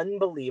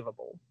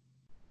unbelievable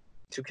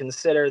to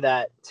consider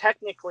that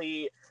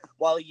technically,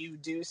 while you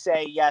do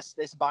say, yes,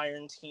 this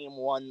Bayern team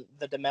won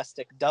the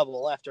domestic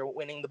double after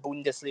winning the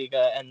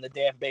Bundesliga and the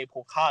DFB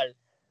Pokal,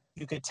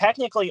 you could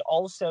technically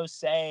also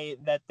say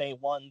that they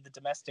won the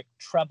domestic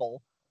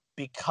treble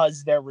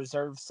because their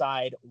reserve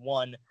side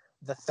won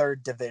the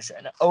 3rd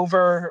division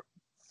over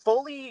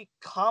fully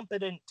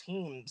competent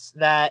teams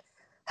that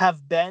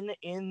have been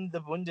in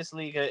the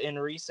Bundesliga in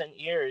recent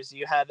years.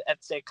 You have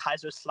FC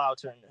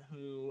Kaiserslautern,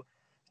 who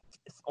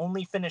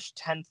only finished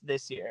 10th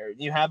this year.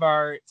 You have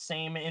our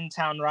same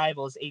in-town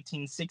rivals,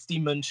 1860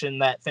 München,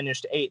 that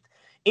finished 8th.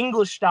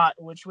 Ingolstadt,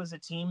 which was a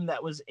team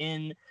that was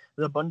in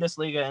the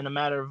Bundesliga in a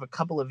matter of a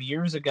couple of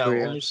years ago,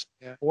 only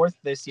 4th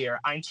this year.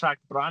 Eintracht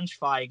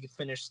Braunschweig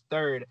finished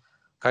 3rd.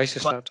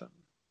 Kaiserslautern.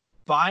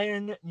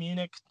 Bayern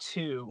Munich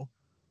 2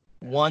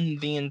 won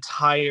the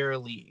entire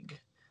league.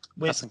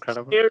 That's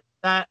incredible. Players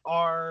that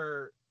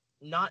are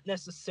not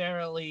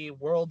necessarily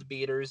world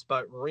beaters,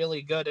 but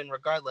really good. And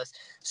regardless,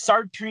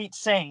 Sarpreet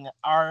Singh,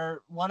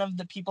 one of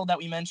the people that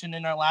we mentioned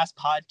in our last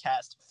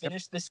podcast,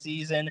 finished the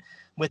season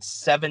with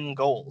 7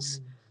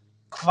 goals.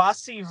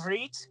 Kwasi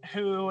Vriet,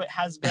 who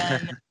has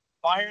been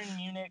Bayern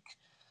Munich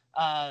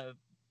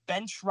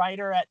bench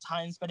rider at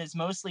times, but has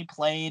mostly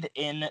played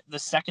in the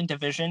 2nd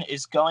division,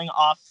 is going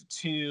off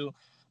to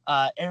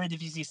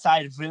Eredivisie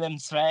side Willem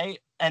II,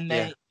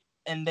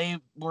 and they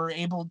were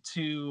able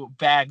to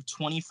bag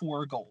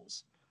 24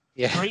 goals.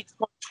 Yeah. Great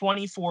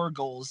 24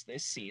 goals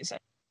this season.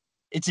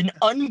 It's an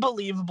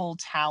unbelievable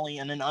tally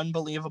and an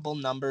unbelievable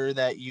number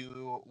that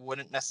you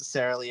wouldn't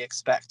necessarily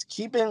expect.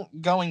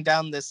 Going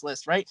down this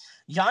list, right?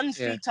 Jan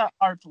Fiete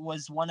Arp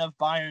was one of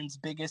Bayern's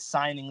biggest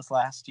signings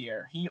last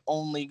year. He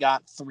only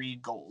got 3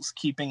 goals,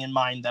 keeping in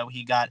mind, though,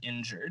 he got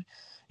injured.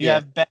 You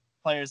have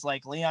players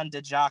like Leon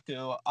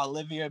Dejaku,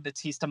 Olivier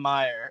Batista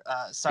Meyer,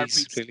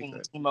 Sarpreet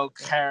Singh, Timo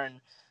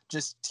Kern,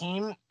 just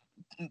team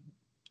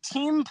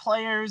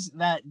players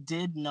that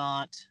did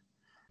not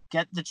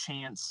get the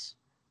chance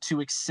to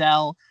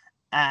excel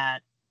at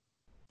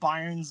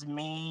Bayern's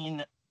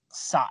main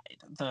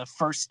side, the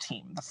first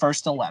team, the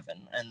first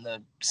 11, and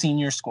the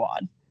senior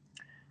squad,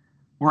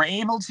 were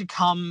able to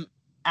come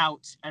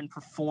out and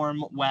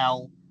perform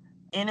well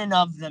in and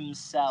of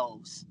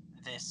themselves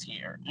this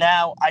year.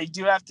 Now, I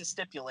do have to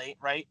stipulate,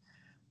 right?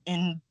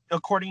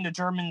 According to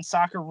German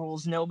soccer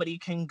rules, nobody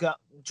can go.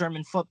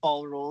 German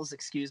football rules,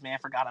 excuse me, I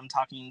forgot I'm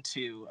talking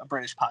to a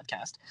British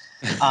podcast.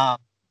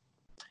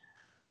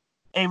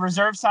 A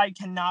reserve side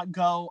cannot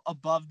go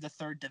above the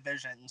 3rd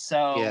division.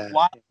 So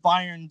while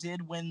Bayern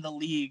did win the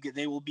league,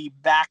 they will be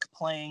back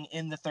playing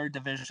in the 3rd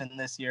division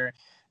this year.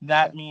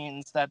 That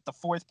means that the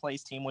 4th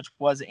place team, which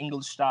was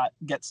Ingolstadt,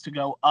 gets to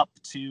go up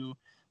to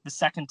the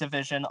 2nd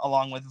division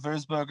along with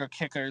Würzburger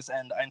Kickers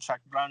and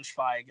Eintracht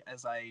Braunschweig,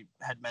 as I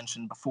had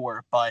mentioned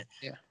before. But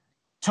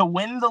to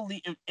win the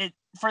league,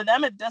 for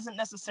them, it doesn't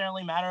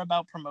necessarily matter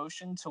about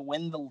promotion. To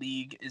win the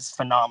league is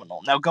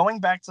phenomenal. Now, going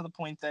back to the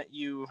point that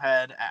you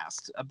had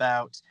asked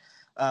about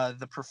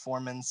the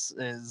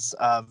performances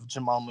of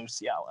Jamal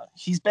Musiala,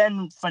 he's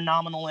been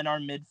phenomenal in our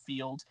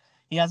midfield.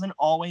 He hasn't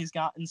always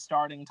gotten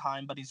starting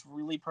time, but he's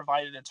really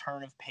provided a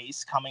turn of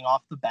pace coming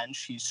off the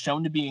bench. He's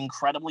shown to be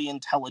incredibly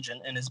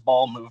intelligent in his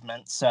ball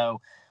movement.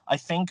 So I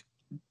think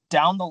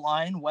down the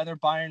line, whether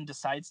Bayern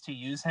decides to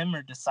use him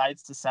or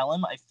decides to sell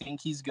him, I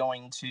think he's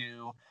going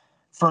to,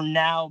 for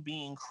now,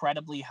 be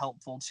incredibly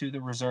helpful to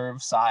the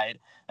reserve side.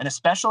 And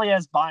especially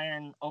as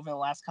Bayern, over the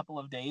last couple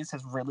of days,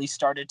 has really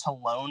started to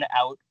loan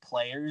out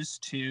players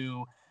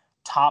to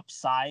top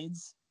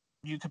sides,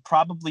 you could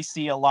probably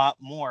see a lot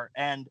more.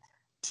 And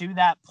to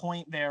that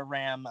point there,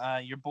 Ram,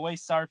 your boy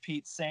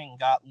Sarpreet Singh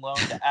got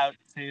loaned out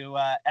to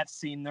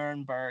FC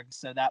Nuremberg,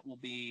 so that will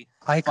be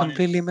I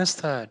completely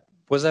missed that.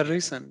 Was that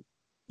recent?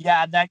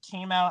 Yeah, that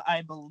came out,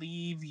 I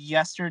believe,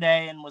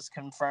 yesterday and was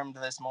confirmed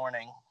this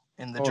morning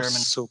in the German.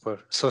 Super.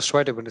 So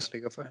Zweite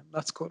Bundesliga for him.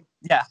 That's cool.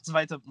 Yeah,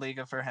 Zweite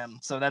Liga for him.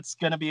 So that's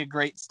going to be a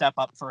great step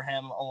up for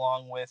him,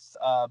 along with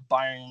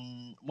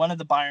Bayern, one of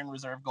the Bayern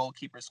reserve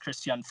goalkeepers,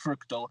 Christian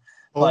Fruchtel.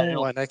 But I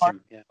like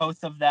him. Yeah.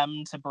 Both of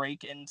them to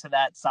break into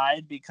that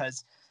side,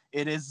 because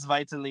it is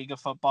Zweite Liga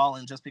football,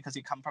 and just because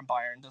you come from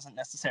Bayern doesn't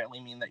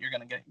necessarily mean that you're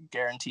going to get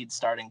guaranteed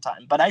starting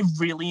time. But I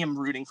really am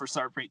rooting for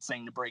Sarpreet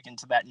Singh to break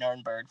into that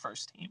Nuremberg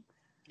first team.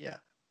 Yeah,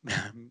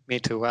 me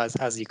too.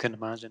 As you can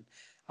imagine,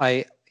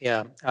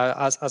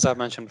 as I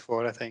mentioned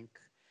before, I think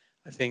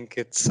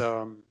it's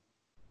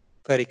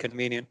very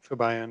convenient for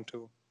Bayern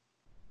to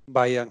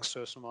buy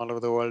youngsters from all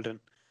over the world and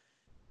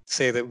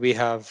say that we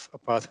have a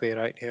pathway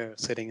right here,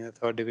 sitting in the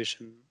third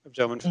division of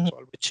German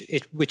football,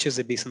 which is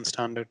a decent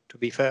standard. To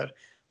be fair,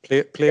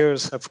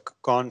 players have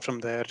gone from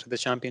there to the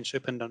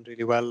championship and done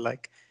really well,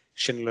 like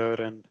Schindler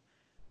and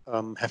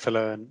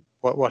Hefele and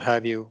what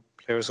have you.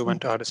 Players who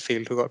went to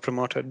Huddersfield who got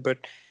promoted, but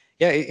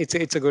yeah,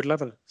 it's a good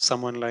level.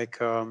 Someone like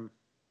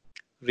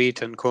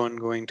Reed and Cohen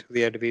going to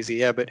the Eredivisie,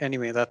 yeah. But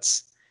anyway,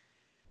 that's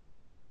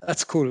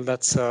cool.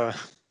 That's a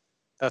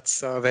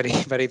very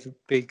very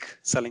big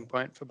selling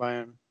point for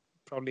Bayern.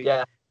 Probably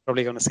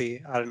going to see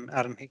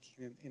Aaron Hickey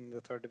in the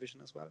third division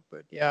as well.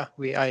 But yeah,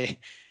 we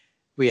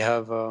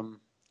have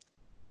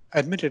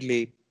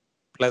admittedly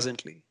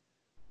pleasantly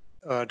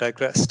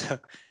digressed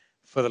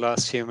for the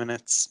last few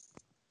minutes.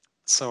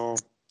 So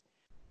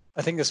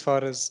I think as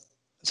far as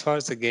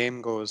the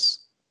game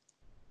goes,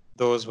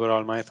 those were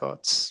all my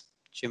thoughts.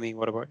 Jimmy,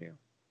 what about you?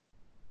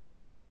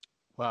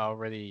 Well, I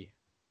already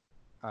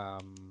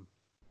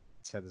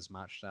said as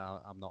much.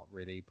 I'm not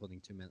really putting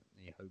too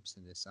many hopes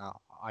in this.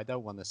 I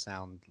don't want to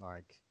sound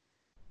like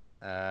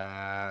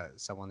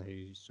someone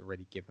who's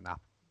already given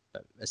up,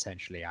 but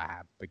essentially I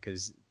have,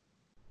 because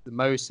the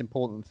most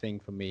important thing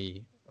for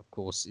me, of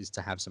course, is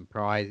to have some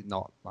pride,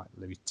 not like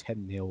lose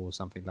 10-0 or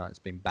something like it's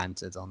been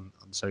bantered on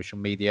social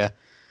media.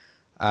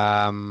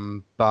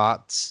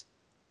 But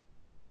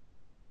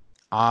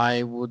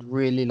I would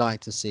really like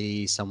to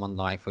see someone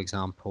like, for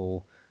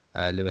example,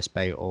 Lewis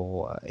Bate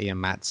or Ian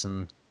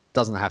Maatsen.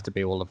 Doesn't have to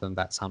be all of them.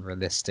 That's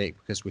unrealistic,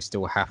 because we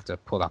still have to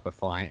put up a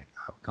fight.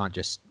 We can't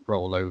just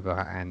roll over,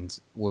 and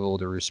with all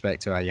the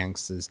respect to our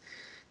youngsters,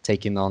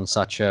 taking on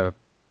such a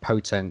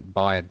potent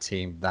Bayern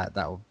team, that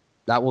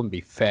wouldn't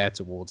be fair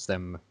towards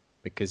them,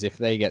 because if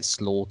they get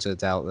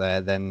slaughtered out there,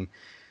 then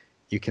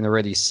you can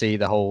already see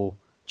the whole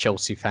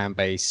Chelsea fan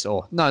base,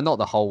 or no, not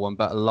the whole one,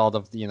 but a lot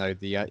of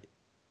the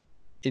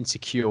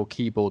insecure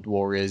keyboard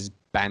warriors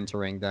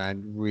bantering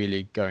down,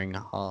 really going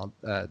hard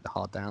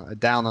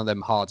down on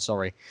them hard.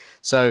 Sorry.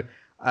 So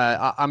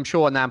I'm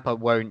sure Nampa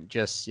won't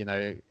just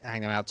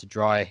hang them out to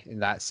dry in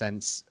that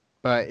sense.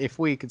 But if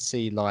we could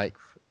see like,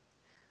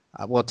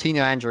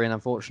 Tino Anjorin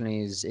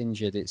unfortunately is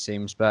injured, it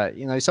seems, but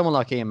someone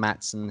like Ian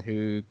Maatsen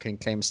who can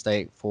claim a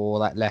stake for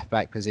that left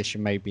back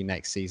position maybe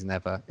next season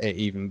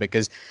even,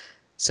 because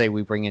say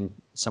we bring in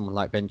someone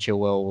like Ben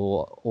Chilwell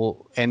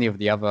or any of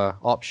the other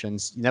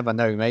options, you never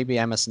know. Maybe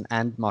Emerson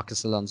and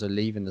Marcus Alonso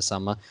leave in the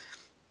summer,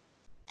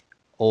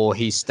 or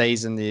he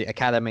stays in the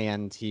academy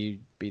and he'd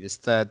be this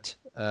third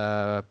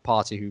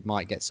party who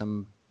might get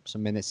some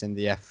minutes in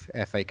the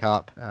FA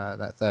Cup,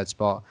 that third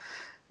spot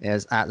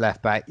is at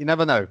left back. You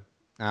never know.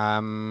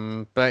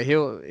 But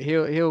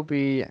he'll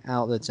be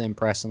out there to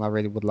impress, and I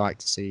really would like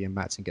to see Ian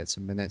Maatsen get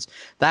some minutes.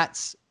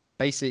 That's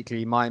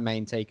basically my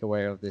main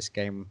takeaway of this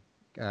game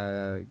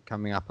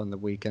coming up on the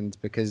weekend,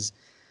 because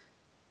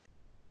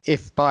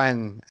if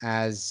Bayern,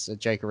 as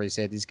Jake already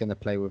said, is going to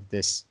play with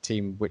this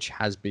team which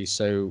has been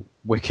so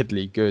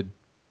wickedly good,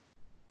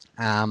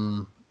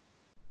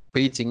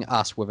 beating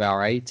us with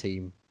our A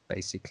team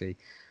basically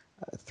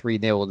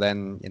 3-0,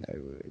 then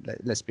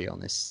let's be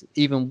honest,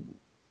 even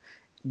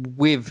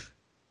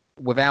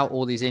without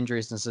all these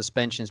injuries and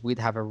suspensions, we'd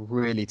have a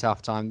really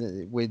tough time.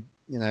 We'd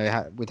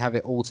have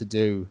it all to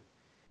do,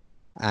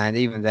 and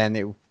even then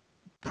it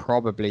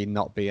probably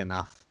not be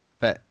enough.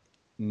 But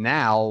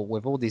now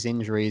with all these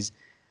injuries,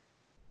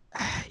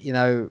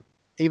 even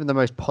the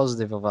most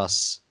positive of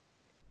us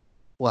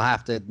will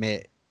have to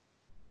admit,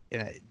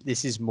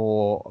 this is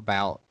more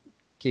about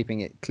keeping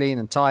it clean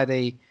and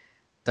tidy.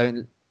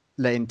 Don't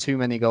let in too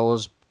many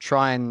goals.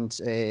 Try and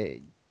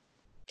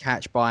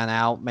catch Bayern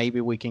out.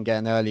 Maybe we can get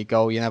an early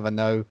goal. You never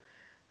know.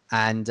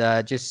 And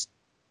just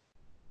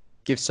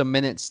give some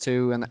minutes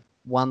to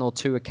one or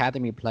two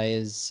academy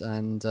players,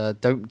 and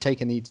don't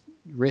take any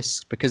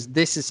risks, because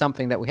this is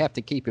something that we have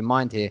to keep in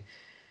mind here.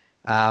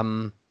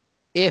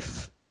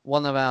 If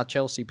one of our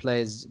Chelsea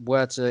players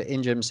were to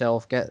injure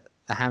himself, get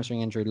a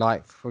hamstring injury,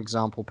 like for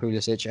example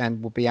Pulisic,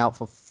 and will be out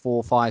for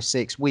 4, 5,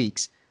 6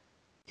 weeks,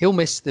 he'll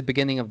miss the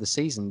beginning of the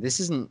season. This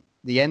isn't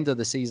the end of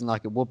the season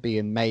like it would be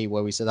in May,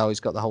 where we said, he's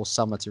got the whole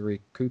summer to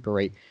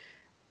recuperate.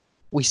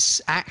 We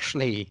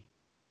actually,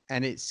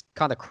 and it's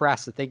kind of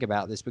crass to think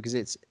about this because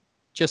it's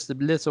just a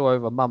little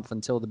over a month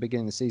until the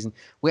beginning of the season,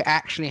 we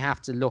actually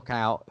have to look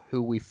out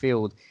who we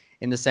field,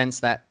 in the sense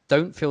that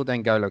don't field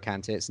N'Golo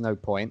Kante, it's no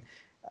point.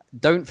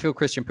 Don't field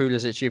Christian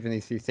Pulisic even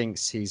if he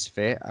thinks he's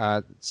fit.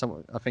 I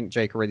think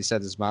Jake already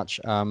said as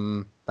much.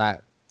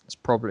 That it's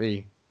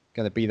probably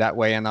going to be that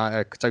way, and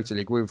I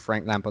totally agree with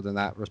Frank Lampard in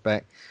that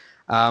respect.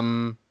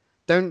 Don't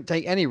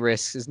take any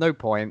risks. There's no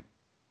point.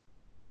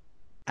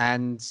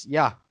 And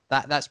yeah,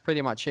 that's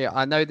pretty much it.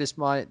 I know this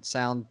might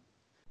sound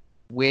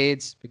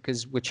weird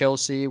because we're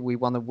Chelsea, we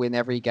want to win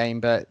every game,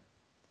 but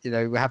we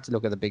have to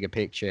look at the bigger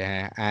picture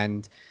here.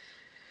 And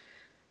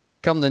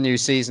come the new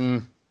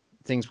season,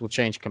 things will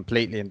change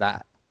completely in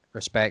that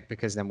respect,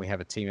 because then we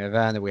have a Timo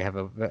Werner, we have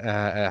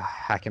a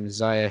Hakim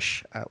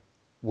Ziyech.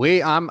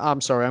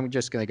 I'm sorry, I'm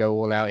just going to go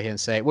all out here and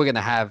say we're going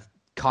to have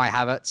Kai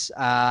Havertz,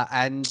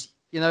 and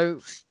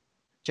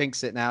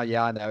jinx it now.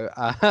 Yeah, I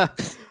know.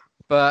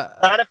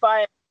 But Not if I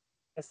have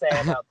to say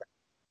about that.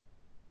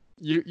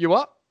 you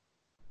what?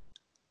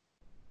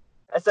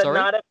 I said Sorry?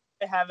 not if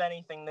I have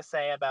anything to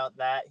say about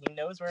that. He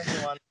knows where he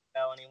wants to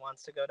go, and he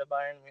wants to go to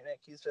Bayern Munich.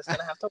 He's just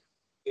gonna have to wait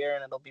here,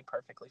 and it'll be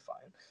perfectly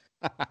fine.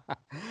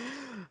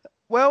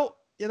 Well,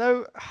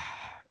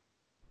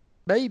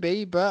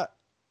 maybe, but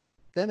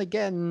then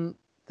again,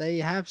 they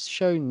have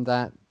shown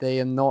that they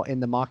are not in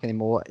the market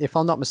anymore. If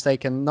I'm not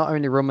mistaken, not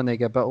only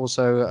Rummenigge, but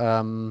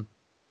also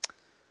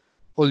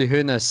Uli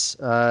Hoeneß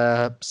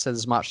said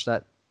as much,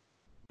 that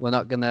we're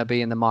not going to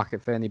be in the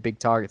market for any big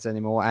targets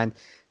anymore. And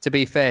to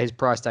be fair, his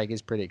price tag is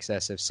pretty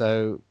excessive.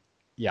 So,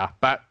 yeah.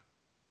 But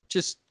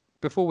just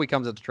before we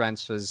come to the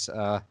transfers,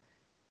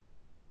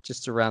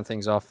 just to round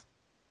things off,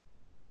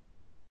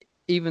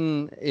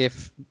 even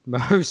if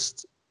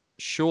most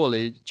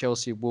surely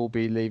Chelsea will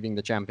be leaving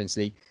the Champions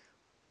League,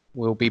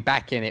 we'll be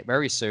back in it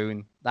very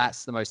soon.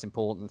 That's the most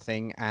important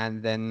thing.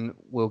 And then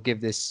we'll give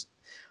this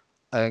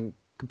a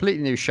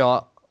completely new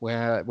shot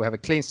where we have a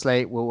clean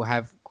slate. We'll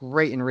have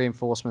great in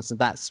reinforcements, and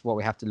that's what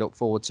we have to look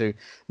forward to.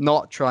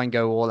 Not try and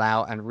go all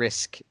out and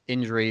risk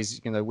injuries.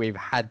 We've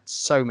had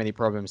so many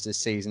problems this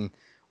season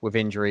with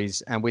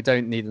injuries, and we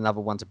don't need another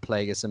one to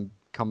plague us and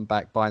come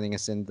back biting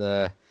us in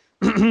the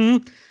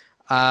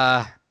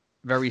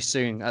very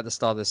soon at the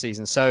start of the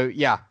season. So,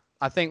 yeah,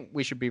 I think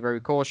we should be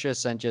very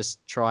cautious and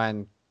just try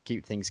and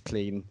keep things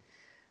clean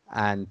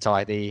and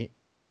tidy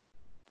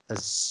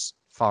as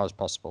far as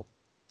possible.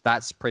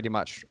 That's pretty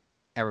much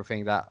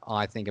everything that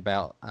I think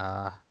about.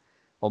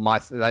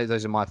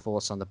 Those are my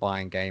thoughts on the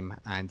Bayern game.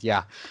 And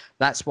yeah,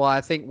 that's why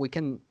I think we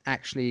can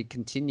actually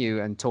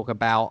continue and talk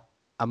about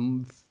a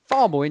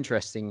far more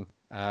interesting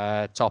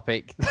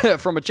topic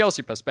from a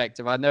Chelsea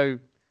perspective. I know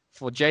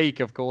for Jake,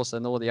 of course,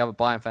 and all the other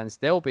Bayern fans,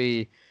 they'll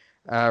be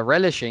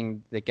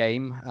relishing the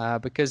game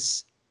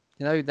because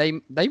they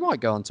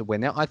might go on to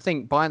win it. I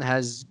think Bayern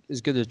has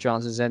as good a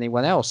chance as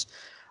anyone else.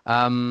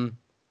 But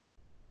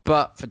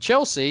for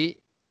Chelsea,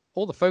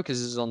 all the focus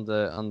is on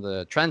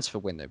the transfer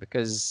window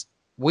because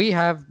we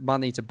have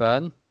money to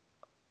burn.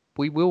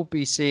 We will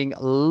be seeing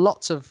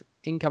lots of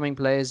incoming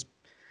players.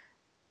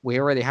 We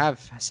already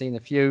have seen a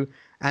few,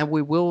 and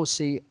we will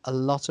see a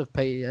lot of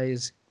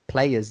players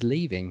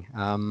leaving.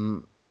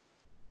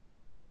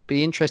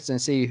 Be interesting to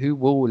see who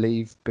will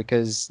leave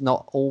because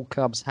not all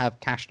clubs have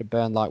cash to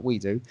burn like we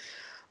do.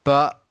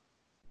 But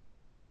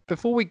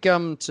before we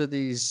come to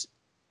these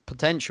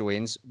potential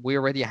wins, we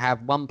already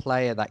have one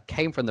player that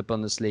came from the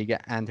Bundesliga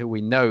and who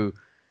we know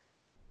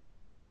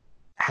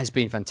has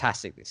been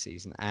fantastic this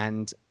season.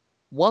 And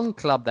one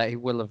club that he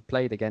will have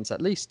played against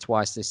at least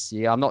twice this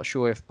year, I'm not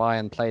sure if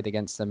Bayern played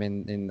against them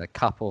in the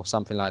cup or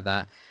something like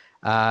that,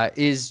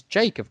 is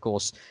Jake, of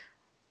course.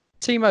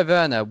 Timo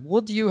Werner,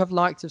 would you have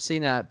liked to have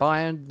seen at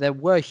Bayern? There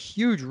were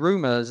huge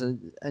rumours and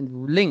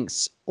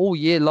links all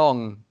year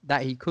long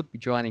that he could be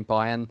joining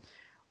Bayern.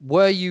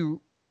 Were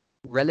you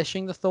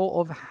relishing the thought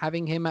of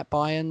having him at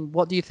Bayern?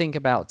 What do you think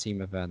about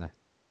Timo Werner?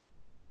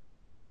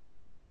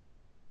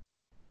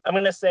 I'm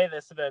going to say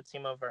this about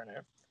Timo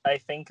Werner. I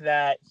think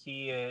that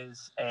he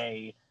is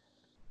a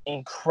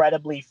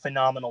incredibly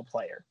phenomenal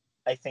player.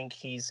 I think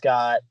he's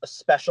got a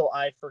special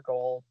eye for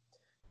goal.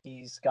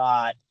 He's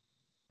got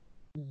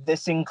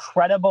this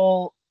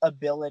incredible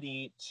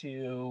ability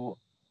to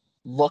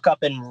look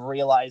up and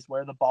realize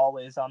where the ball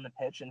is on the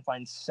pitch and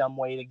find some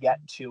way to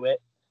get to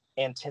it,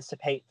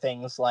 anticipate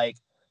things like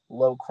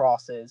low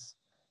crosses,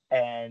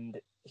 and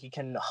he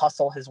can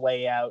hustle his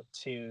way out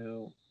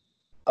to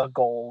a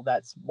goal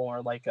that's more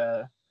like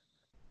a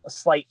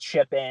slight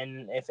chip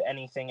in, if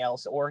anything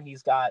else, or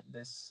he's got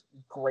this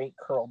great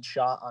curled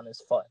shot on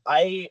his foot.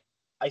 I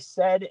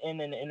said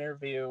in an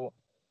interview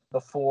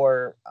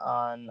before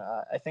on,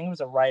 I think it was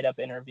a write-up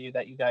interview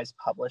that you guys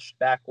published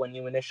back when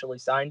you initially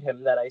signed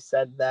him, that I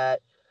said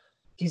that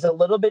he's a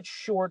little bit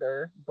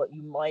shorter, but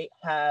you might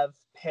have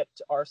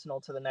pipped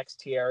Arsenal to the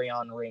next Thierry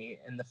Henry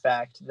in the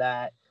fact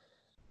that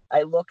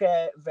I look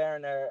at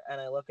Werner and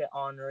I look at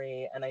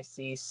Henry and I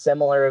see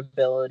similar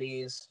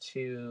abilities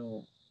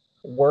to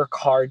work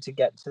hard to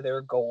get to their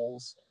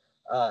goals,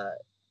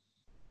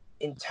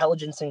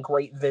 intelligence and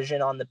great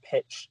vision on the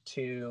pitch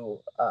to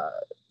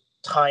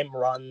time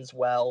runs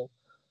well,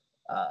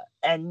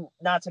 and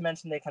not to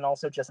mention they can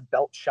also just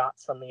belt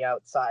shots from the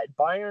outside.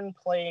 Bayern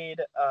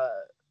played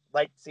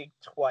Leipzig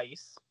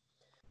twice.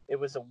 It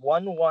was a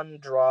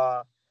 1-1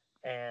 draw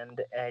and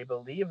I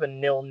believe a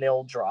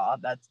 0-0 draw.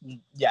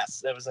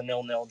 Yes, it was a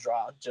 0-0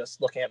 draw, just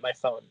looking at my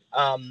phone.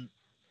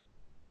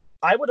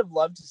 I would have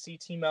loved to see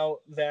Timo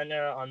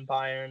Werner on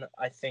Bayern.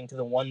 I think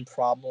the one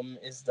problem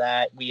is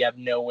that we have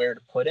nowhere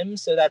to put him,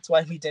 so that's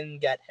why we didn't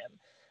get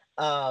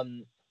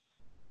him.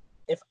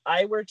 If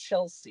I were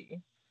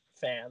Chelsea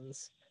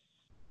fans,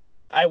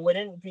 I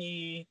wouldn't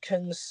be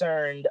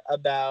concerned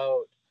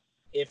about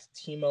if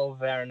Timo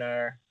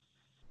Werner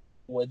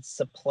would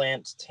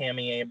supplant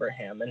Tammy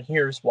Abraham, and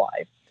here's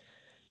why.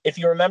 If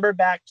you remember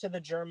back to the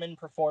German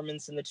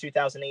performance in the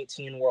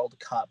 2018 World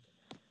Cup,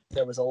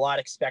 there was a lot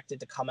expected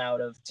to come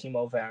out of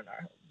Timo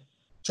Werner.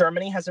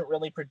 Germany hasn't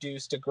really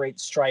produced a great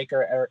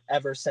striker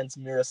ever since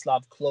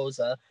Miroslav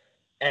Klose,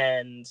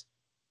 and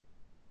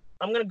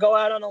I'm going to go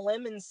out on a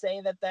limb and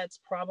say that that's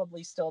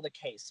probably still the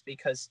case,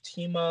 because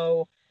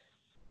Timo,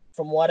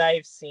 from what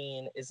I've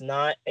seen, is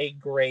not a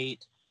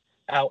great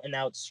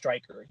out-and-out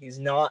striker. He's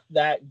not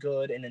that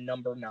good in a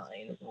number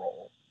 9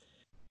 role.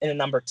 In a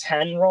number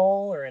 10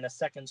 role or in a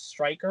second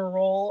striker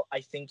role,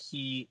 I think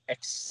he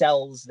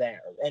excels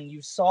there. And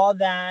you saw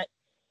that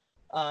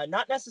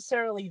not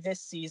necessarily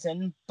this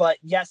season, but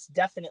yes,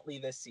 definitely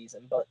this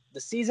season. But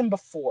the season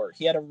before,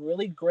 he had a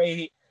really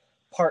great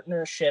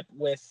partnership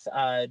with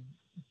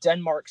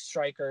Denmark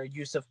striker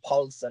Yusuf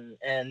Poulsen,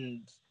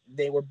 and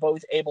they were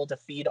both able to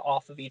feed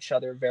off of each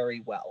other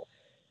very well.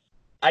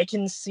 I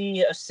can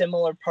see a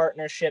similar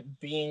partnership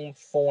being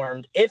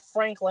formed. If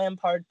Frank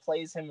Lampard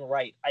plays him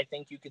right, I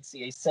think you could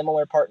see a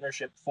similar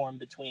partnership formed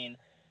between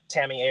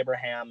Tammy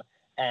Abraham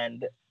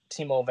and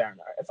Timo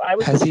Werner. If I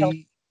was Has the he?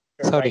 Chelsea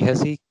Sorry,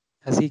 right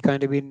has he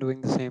kind of been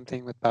doing the same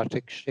thing with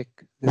Patrick Schick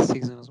this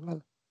season as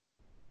well?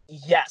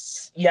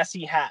 Yes,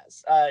 he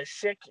has.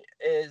 Schick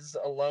is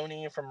a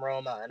loanee from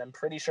Roma, and I'm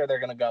pretty sure they're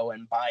going to go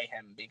and buy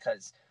him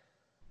because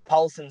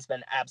Paulsen's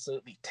been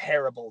absolutely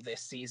terrible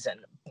this season,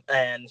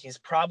 and he's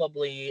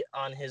probably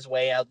on his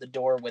way out the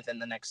door within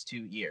the next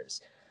 2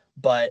 years.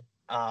 But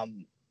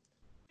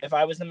if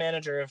I was the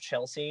manager of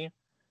Chelsea,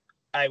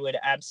 I would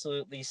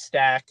absolutely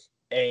stack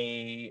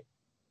either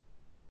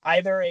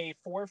a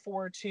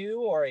 4-4-2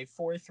 or a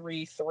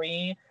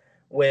 4-3-3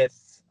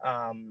 with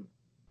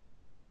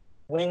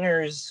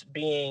wingers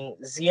being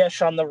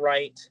Ziyech on the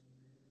right,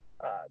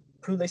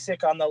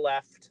 Pulisic on the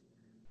left,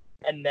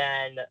 and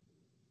then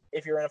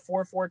if you're in a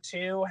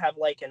 4-4-2, have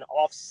like an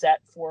offset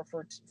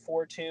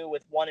 4-4-2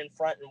 with one in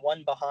front and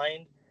one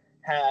behind.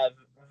 Have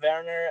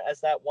Werner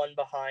as that one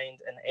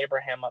behind and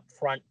Abraham up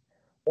front.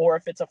 Or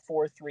if it's a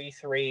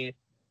 4-3-3,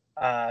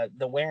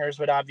 the wingers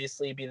would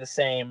obviously be the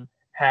same.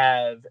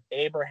 Have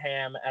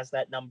Abraham as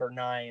that number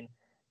 9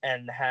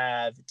 and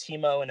have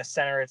Timo in a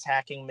center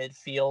attacking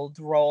midfield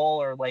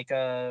role, or like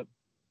a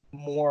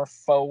more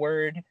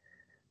forward,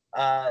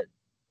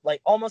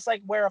 like almost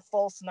like where a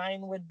false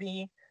 9 would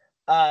be.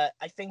 I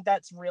think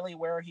that's really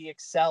where he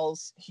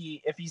excels.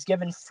 If he's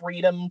given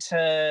freedom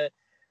to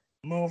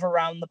move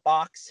around the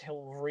box,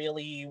 he'll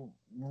really,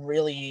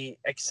 really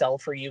excel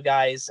for you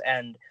guys.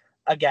 And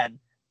again,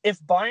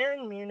 if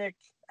Bayern Munich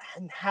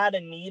had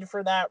a need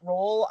for that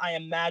role, I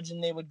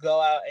imagine they would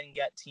go out and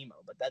get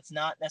Timo, but that's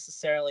not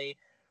necessarily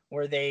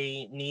where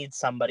they need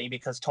somebody,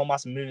 because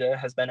Thomas Müller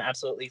has been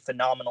absolutely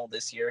phenomenal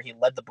this year. He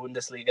led the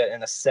Bundesliga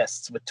in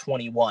assists with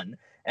 21,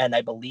 and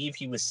I believe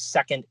he was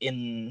second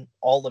in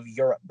all of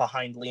Europe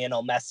behind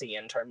Lionel Messi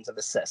in terms of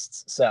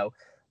assists. So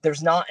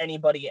there's not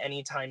anybody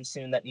anytime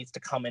soon that needs to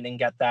come in and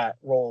get that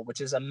role,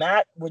 which is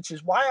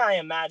why I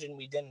imagine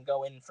we didn't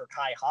go in for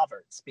Kai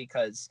Havertz,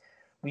 because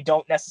we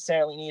don't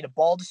necessarily need a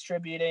ball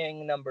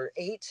distributing number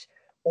 8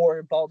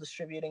 or ball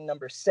distributing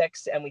number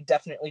 6, and we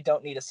definitely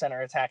don't need a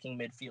center attacking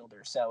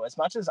midfielder. So as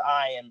much as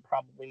I and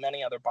probably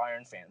many other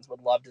Bayern fans would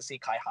love to see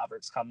Kai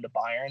Havertz come to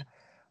Bayern,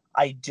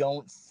 I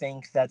don't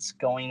think that's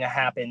going to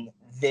happen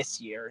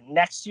this year.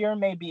 Next year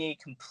may be a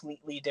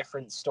completely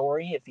different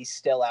story if he's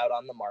still out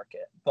on the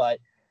market, but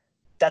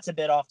that's a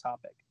bit off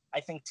topic.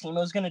 I think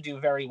Timo's going to do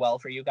very well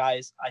for you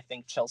guys. I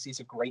think Chelsea's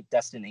a great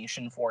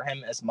destination for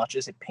him, as much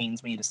as it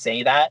pains me to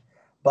say that,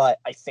 but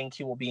I think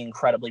he will be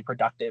incredibly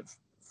productive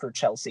for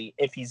Chelsea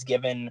if he's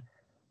given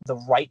the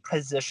right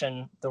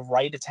position, the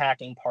right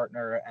attacking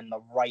partner, and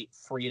the right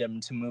freedom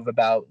to move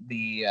about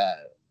the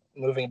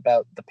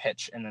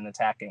pitch in an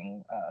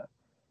attacking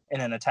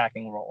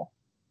role.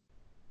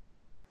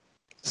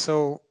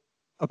 So,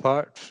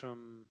 apart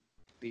from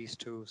these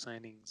two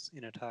signings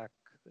in attack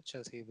that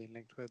Chelsea have been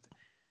linked with,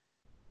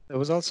 there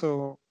was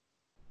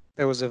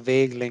a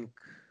vague link.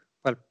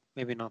 Well,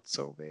 maybe not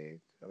so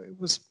vague. It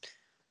was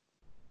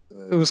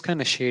kind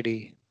of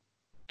shady,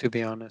 to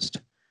be honest.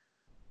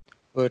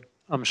 But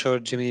I'm sure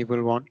Jimmy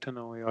will want to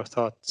know your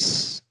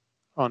thoughts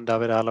on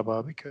David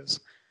Alaba, because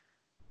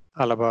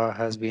Alaba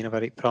has been a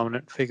very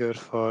prominent figure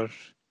for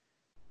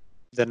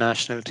the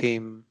national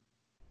team,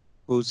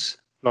 whose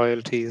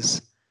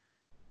loyalties,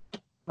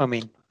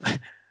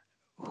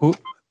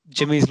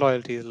 Jimmy's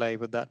loyalties lie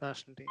with that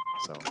national team.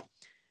 So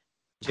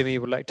Jimmy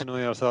would like to know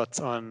your thoughts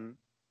on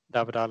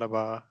David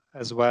Alaba,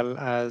 as well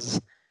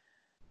as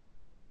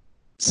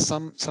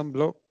some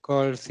bloke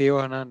called Theo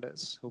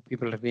Hernandez, who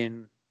people have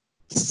been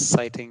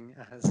citing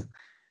as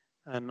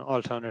an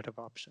alternative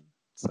option.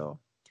 So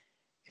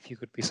if you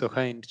could be so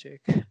kind,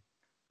 Jake.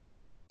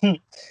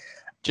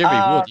 Jimmy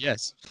would,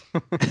 yes.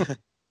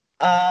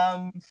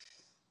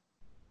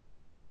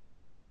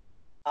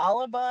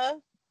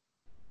 Alaba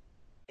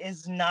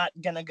is not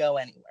gonna go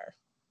anywhere.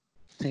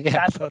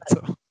 Yeah,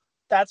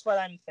 that's what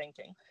I'm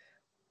thinking.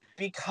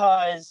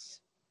 Because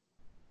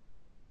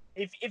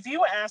if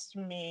you asked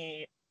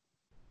me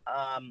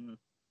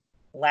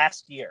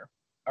last year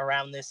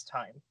around this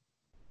time,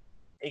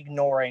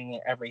 ignoring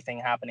everything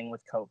happening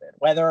with COVID,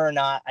 whether or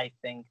not I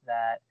think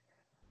that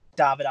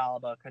David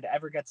Alaba could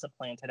ever get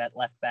supplanted at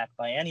left back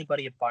by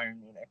anybody at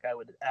Bayern Munich. I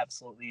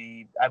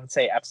would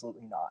say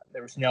absolutely not.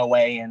 There's no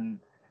way in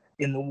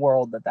the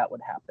world that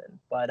would happen.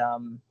 But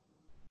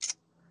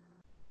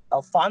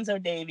Alphonso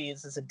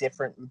Davies is a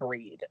different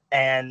breed,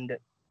 and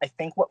I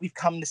think what we've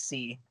come to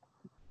see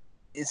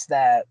is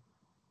that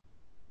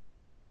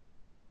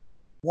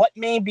what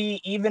may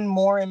be even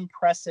more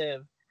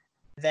impressive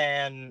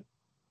than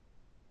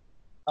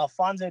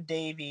Alphonso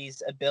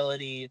Davies'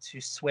 ability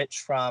to switch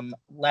from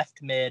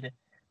left mid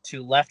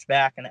to left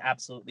back and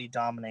absolutely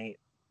dominate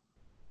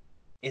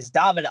is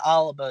David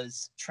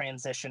Alaba's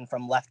transition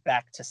from left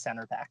back to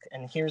center back.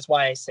 And here's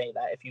why I say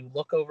that. If you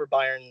look over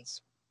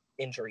Bayern's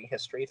injury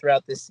history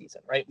throughout this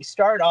season, right? We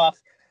start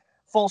off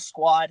full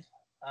squad.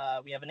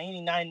 We have an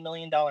 $89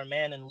 million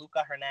man in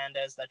Luca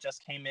Hernandez that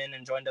just came in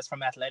and joined us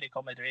from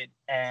Atletico Madrid.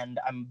 And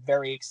I'm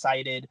very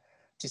excited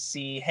to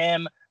see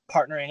him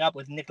partnering up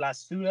with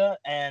Niklas Süle,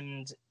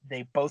 and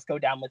they both go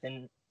down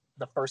within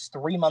the first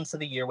 3 months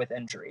of the year with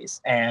injuries.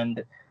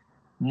 And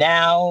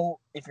now,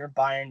 if you're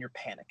Bayern, you're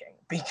panicking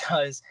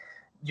because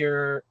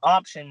your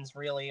options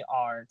really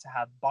are to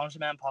have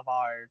Benjamin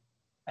Pavard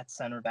at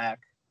center back.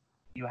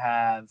 You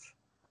have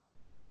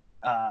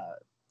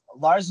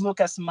Lars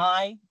Lucas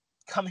Mai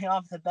coming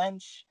off the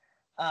bench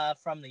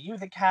from the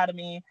youth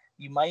academy.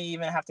 You might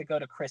even have to go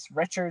to Chris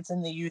Richards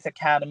in the youth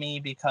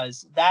academy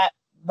because that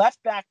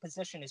left back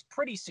position is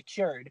pretty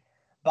secured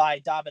by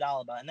David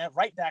Alaba, and that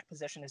right back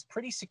position is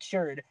pretty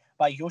secured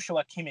by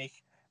Joshua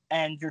Kimmich,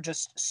 and you're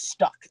just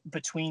stuck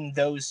between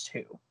those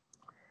two.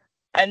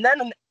 And then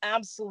an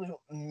absolute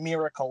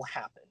miracle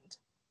happened.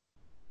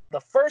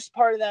 The first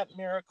part of that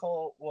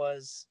miracle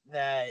was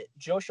that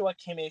Joshua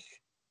Kimmich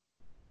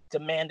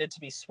demanded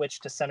to be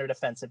switched to center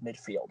defensive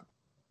midfield.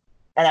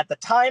 And at the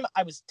time,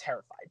 I was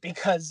terrified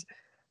because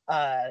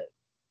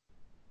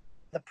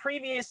the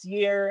previous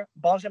year,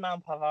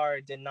 Benjamin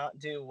Pavard did not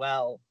do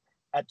well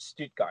at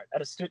Stuttgart,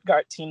 at a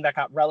Stuttgart team that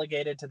got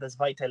relegated to the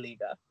Zweite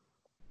Liga.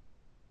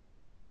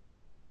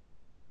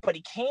 But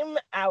he came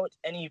out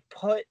and he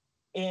put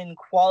in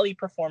quality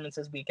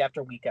performances week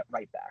after week at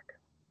right back.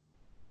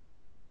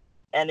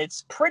 And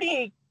it's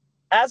pretty,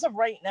 as of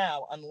right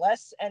now,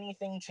 unless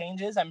anything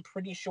changes, I'm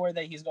pretty sure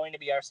that he's going to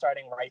be our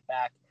starting right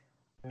back,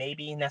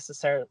 maybe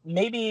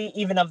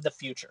even of the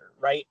future,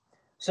 right?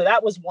 So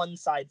that was one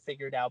side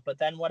figured out. But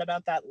then what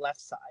about that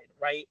left side,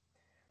 right?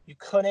 You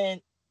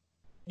could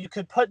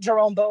put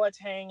Jerome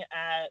Boateng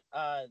at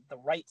the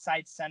right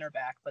side center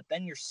back, but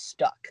then you're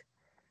stuck.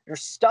 You're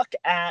stuck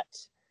at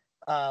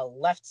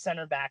left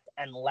center back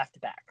and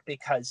left back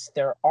because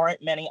there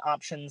aren't many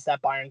options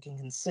that Bayern can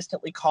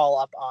consistently call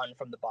up on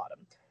from the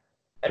bottom.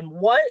 And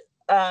what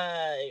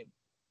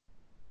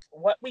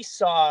we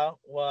saw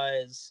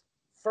was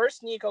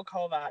first Niko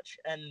Kovac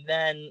and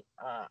then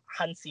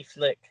Hansi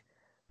Flick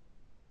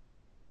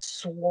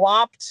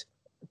swapped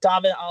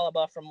David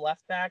Alaba from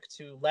left back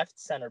to left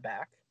center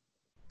back,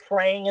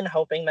 praying and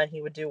hoping that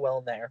he would do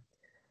well there,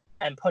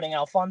 and putting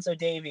Alphonso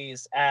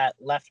Davies at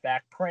left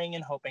back, praying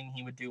and hoping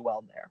he would do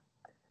well there.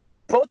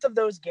 Both of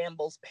those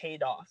gambles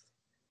paid off.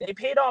 They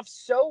paid off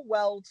so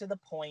well to the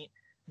point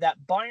that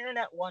Bayern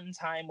at one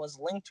time was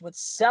linked with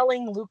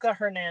selling Luca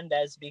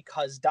Hernandez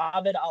because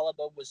David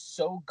Alaba was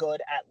so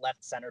good at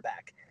left center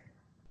back.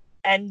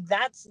 And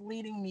that's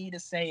leading me to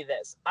say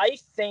this. I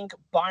think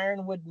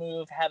Bayern would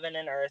move heaven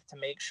and earth to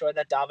make sure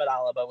that David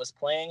Alaba was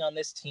playing on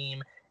this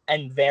team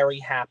and very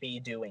happy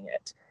doing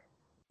it.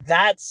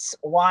 That's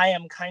why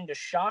I'm kind of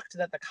shocked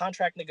that the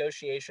contract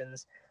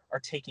negotiations are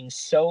taking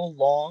so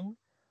long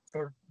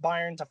for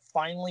Bayern to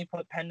finally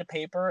put pen to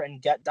paper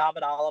and get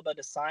David Alaba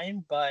to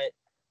sign. But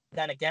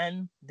then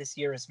again, this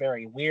year is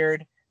very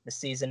weird. The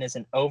season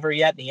isn't over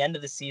yet. The end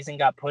of the season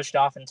got pushed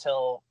off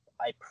until,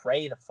 I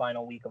pray, the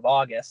final week of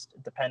August,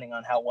 depending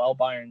on how well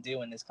Bayern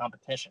do in this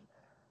competition.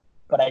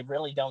 But I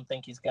really don't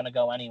think he's going to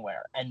go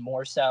anywhere. And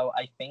more so,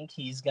 I think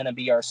he's going to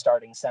be our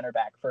starting center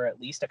back for at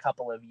least a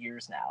couple of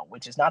years now,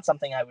 which is not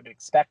something I would have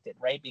expected,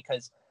 right?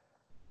 Because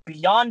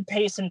beyond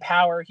pace and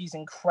power, he's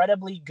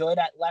incredibly good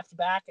at left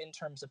back in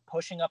terms of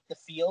pushing up the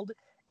field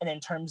and in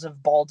terms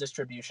of ball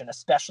distribution,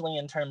 especially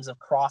in terms of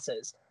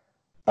crosses.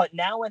 But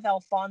now with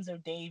Alphonso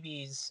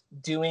Davies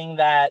doing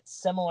that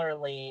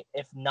similarly,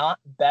 if not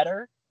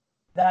better,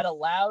 that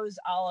allows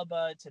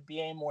Alaba to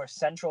be a more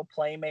central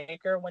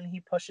playmaker when he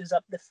pushes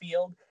up the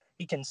field.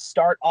 He can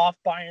start off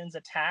Bayern's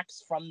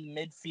attacks from the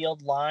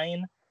midfield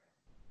line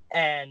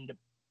and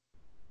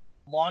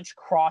launch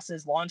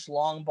crosses, launch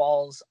long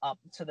balls up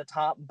to the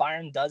top.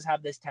 Bayern does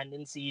have this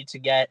tendency to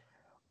get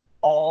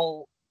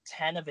all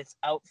 10 of its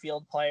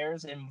outfield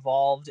players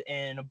involved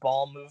in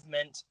ball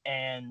movement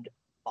and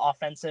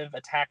offensive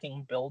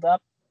attacking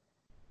buildup.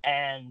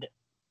 And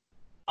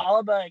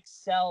Alaba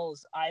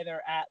excels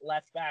either at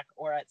left back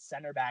or at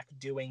center back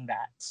doing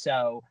that.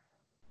 So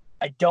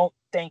I don't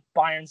think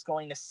Bayern's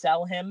going to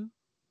sell him.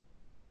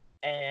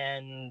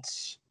 And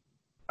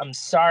I'm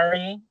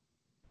sorry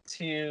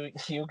to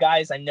you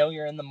guys. I know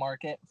you're in the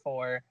market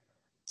for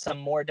some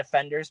more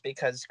defenders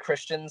because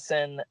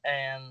Christensen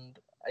and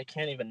I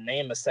can't even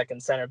name a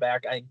second center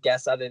back, I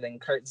guess, other than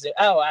Kurt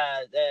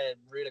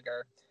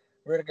Rudiger.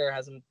 Rudiger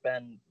hasn't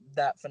been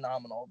that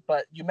phenomenal.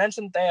 But you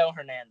mentioned Theo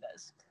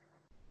Hernandez.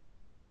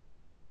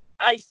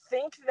 I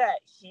think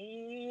that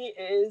he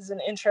is an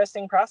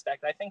interesting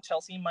prospect. I think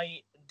Chelsea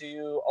might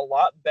do a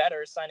lot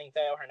better signing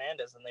Theo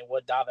Hernandez than they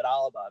would David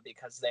Alaba,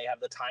 because they have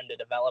the time to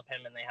develop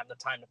him and they have the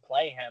time to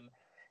play him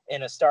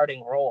in a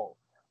starting role.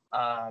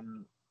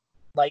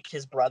 Like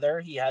his brother,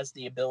 he has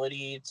the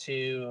ability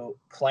to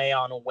play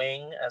on a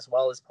wing as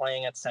well as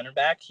playing at center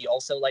back. He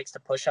also likes to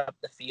push up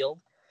the field.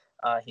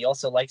 He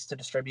also likes to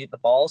distribute the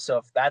ball. So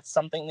if that's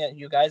something that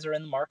you guys are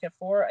in the market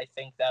for, I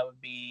think that would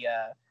be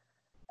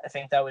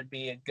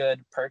a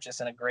good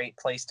purchase and a great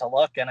place to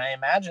look. And I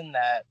imagine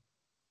that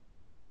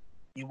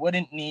you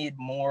wouldn't need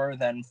more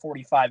than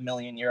 45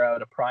 million euro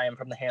to pry him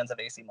from the hands of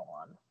AC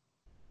Milan.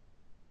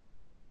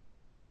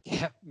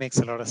 Yeah, makes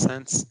a lot of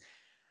sense.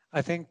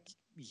 I think,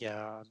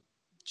 yeah,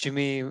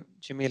 Jimmy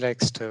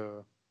likes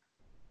David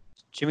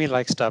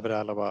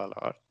Alaba a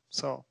lot.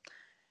 So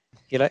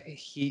he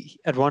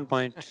at one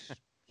point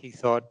he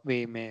thought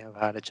we may have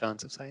had a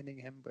chance of signing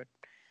him, but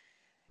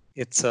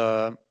it's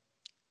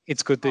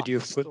good that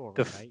you've put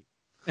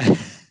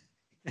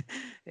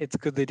it's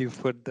good that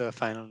you've put the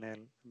final nail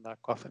in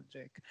that coffin,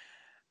 Jake.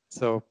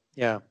 So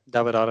yeah,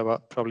 David Alaba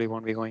probably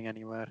won't be going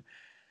anywhere.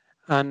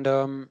 And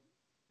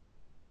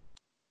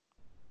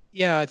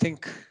yeah, I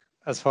think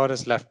as far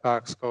as left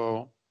backs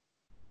go,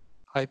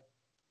 I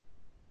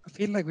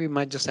feel like we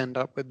might just end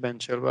up with Ben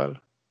Chilwell,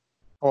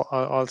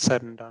 all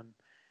said and done,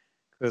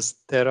 because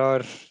there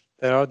are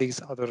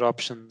these other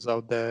options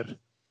out there,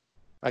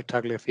 like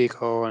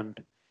Tagliafico and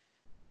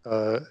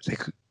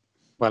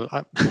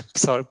I'm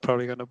sorry,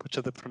 probably going to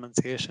butcher the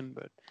pronunciation,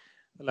 but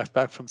the left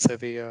back from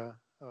Sevilla,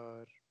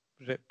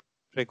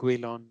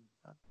 Reguilon,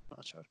 I'm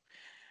not sure,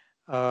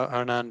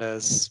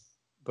 Hernandez,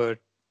 but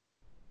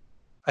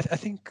I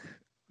think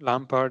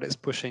Lampard is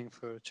pushing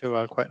for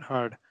Chilwell quite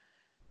hard,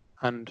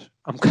 and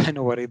I'm kind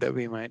of worried that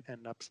we might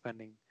end up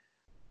spending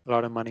a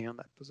lot of money on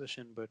that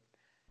position.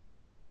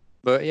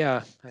 But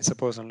yeah, I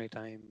suppose only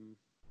time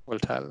will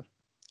tell.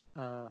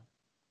 I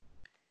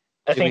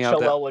think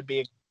Chilwell would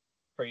be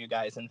for you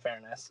guys. In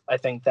fairness, I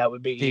think that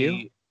would be. Do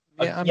you?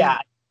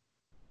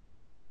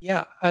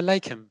 Yeah, I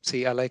like him.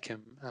 See, I like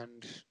him,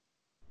 and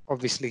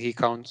obviously he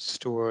counts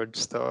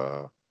towards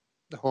the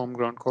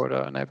homegrown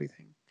quota and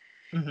everything.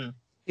 Mm-hmm.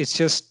 It's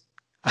just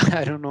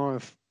I don't know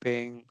if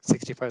paying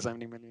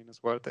 65-70 million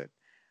is worth it.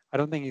 I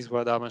don't think he's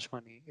worth that much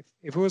money.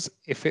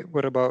 If it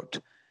were about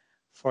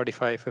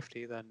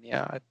 45-50, then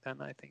yeah,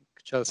 then I think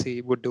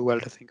Chelsea would do well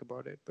to think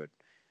about it, but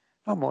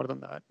not more than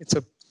that.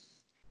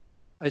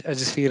 I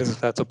just feel as if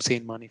that's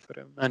obscene money for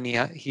him, and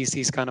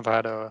he's kind of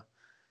had a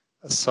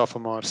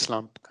sophomore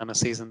slump kind of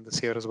season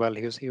this year as well.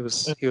 He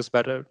was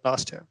better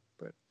last year,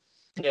 but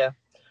yeah.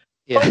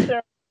 But there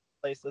are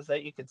places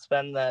that you could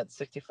spend that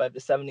 65 to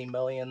 70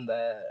 million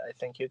that I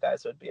think you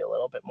guys would be a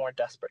little bit more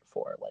desperate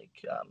for, like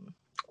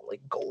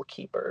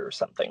goalkeeper or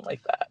something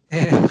like that.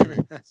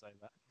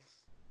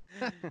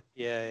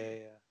 Yeah.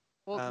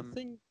 Well, the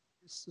thing,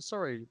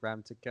 sorry,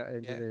 Ram, to get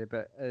into there,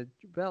 but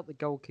about the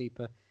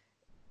goalkeeper,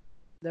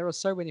 there are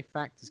so many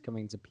factors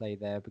coming into play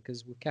there,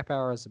 because with Kepa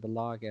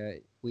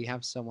Arrizabalaga, we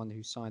have someone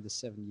who signed a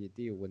 7-year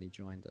deal when he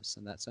joined us,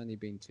 and that's only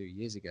been 2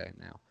 years ago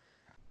now.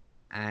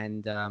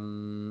 And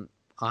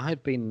I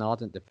had been an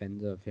ardent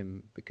defender of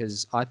him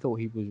because I thought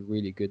he was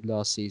really good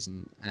last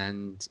season,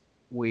 and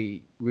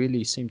we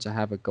really seem to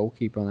have a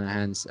goalkeeper on our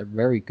hands, a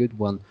very good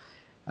one.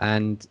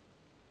 And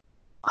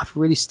I've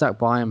really stuck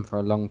by him for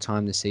a long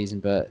time this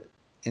season, but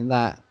in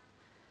that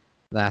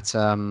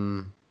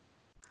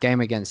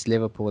game against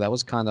Liverpool, that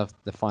was kind of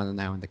the final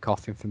nail in the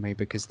coffin for me,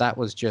 because that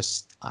was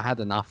just, I had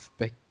enough.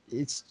 But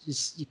it's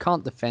just, you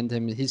can't defend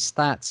him. His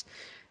stats,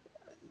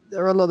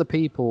 there are a lot of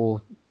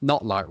people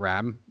not like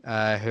Ram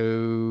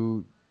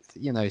who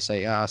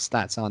say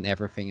stats aren't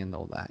everything and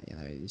all that.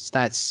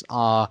 Stats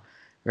are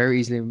very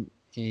easily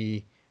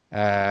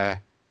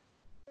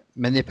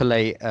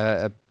manipulate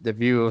the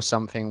view of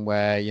something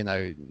where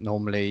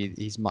normally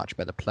he's a much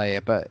better player,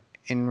 but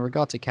in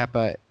regard to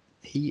Kepa,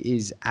 he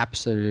is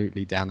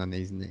absolutely down on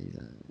his knees,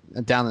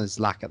 down on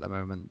his luck at the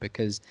moment,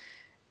 because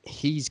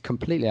he's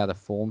completely out of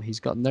form. He's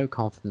got no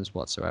confidence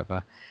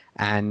whatsoever,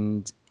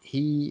 and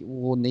he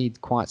will need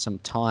quite some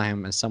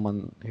time as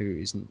someone who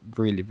isn't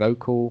really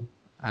vocal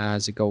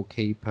as a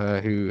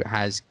goalkeeper, who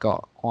has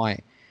got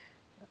quite.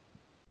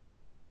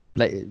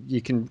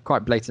 You can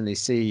quite blatantly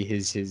see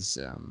his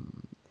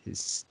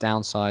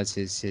downsides,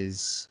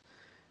 his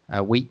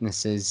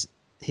weaknesses.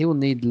 He will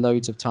need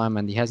loads of time,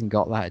 and he hasn't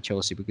got that at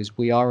Chelsea, because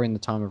we are in the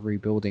time of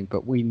rebuilding,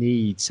 but we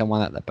need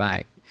someone at the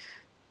back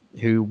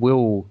who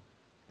will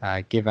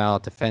give our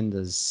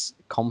defenders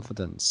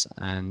confidence,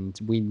 and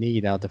we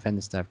need our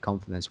defenders to have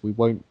confidence. We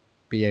won't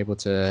be able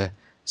to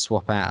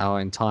swap out our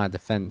entire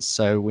defense,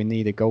 so we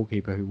need a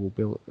goalkeeper who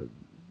will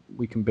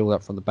we can build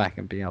up from the back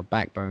and be our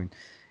backbone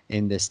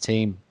in this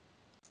team,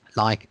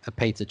 like a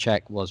Peter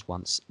Cech was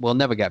once. We'll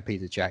never get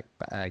Peter Cech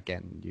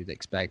again, you'd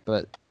expect,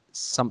 but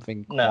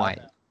something quite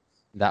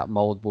that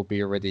mold will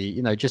be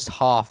already, just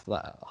half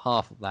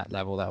of that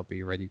level. That would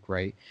be really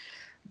great.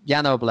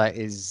 Jan Oblak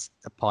is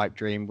a pipe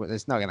dream, but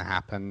it's not going to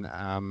happen.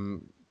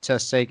 Ter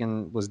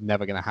Stegen was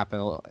never going to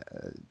happen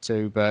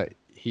too, but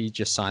he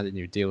just signed a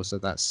new deal, so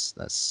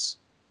that's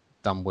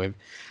done with.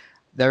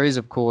 There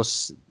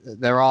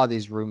are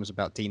these rumors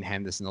about Dean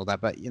Henderson and all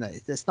that, but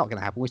it's not going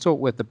to happen. We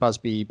talked with the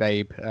Busby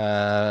Babe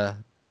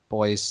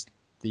boys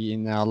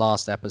in our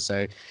last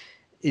episode.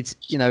 It's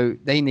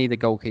they need a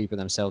goalkeeper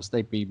themselves.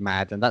 They'd be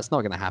mad, and that's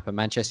not going to happen.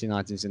 Manchester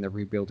United is in the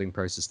rebuilding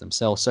process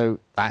themselves, so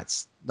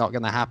that's not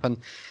going to happen.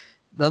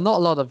 There are not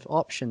a lot of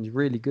options,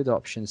 really good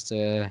options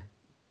to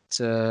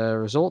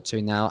resort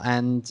to now,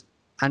 and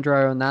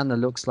Andre Onana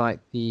looks like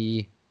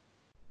the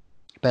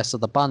best of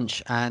the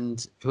bunch.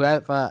 And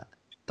whoever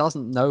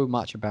doesn't know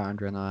much about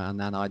Andre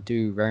Onana, I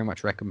do very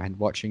much recommend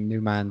watching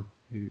Newman,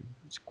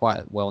 who's quite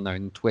a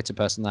well-known Twitter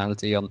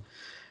personality on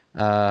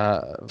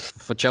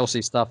for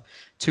Chelsea stuff,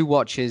 to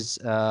watch his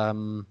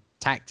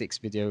tactics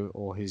video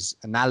or his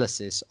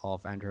analysis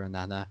of Andre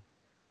Onana.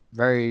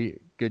 Very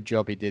good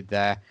job he did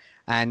there.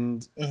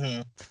 And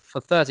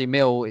for 30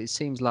 mil, it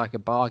seems like a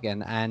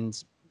bargain.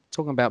 And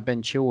talking about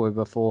Ben Chilwell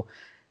before,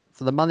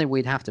 for the money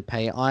we'd have to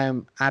pay, I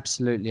am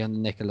absolutely on the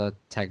Nicola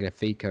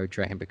Tagliafico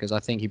train, because I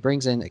think he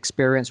brings in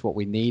experience, what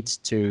we need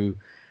to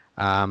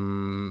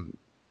more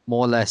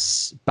or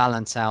less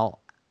balance out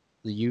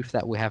the youth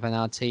that we have in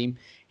our team.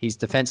 He's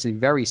defensively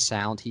very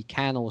sound. He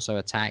can also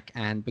attack.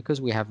 And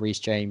because we have Reece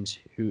James,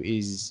 who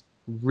is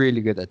really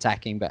good at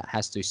attacking, but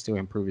has to still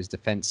improve his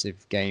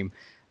defensive game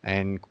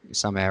in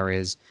some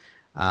areas,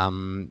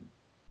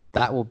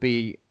 that will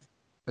be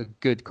a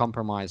good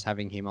compromise,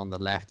 having him on the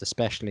left,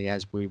 especially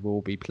as we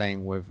will be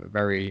playing with a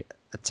very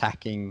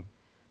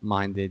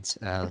attacking-minded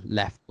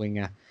left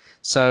winger.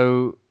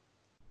 So,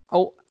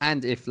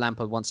 and if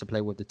Lampard wants to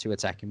play with the two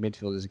attacking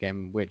midfielders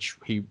again, which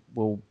he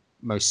will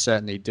most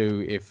certainly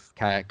do if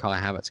Kai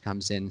Havertz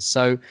comes in.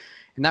 So,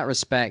 in that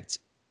respect,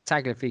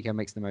 Tagliafico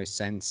makes the most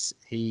sense.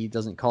 He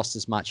doesn't cost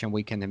as much, and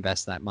we can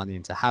invest that money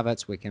into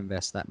Havertz. We can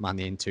invest that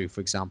money into,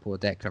 for example,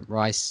 Declan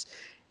Rice.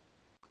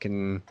 We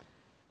can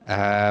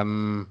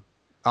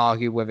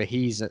argue whether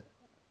he's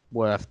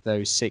worth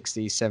those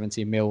 60,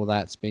 70 mil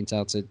that's been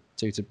touted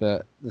to.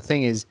 But the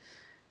thing is,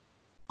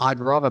 I'd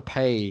rather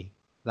pay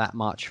that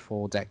much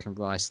for Declan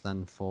Rice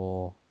than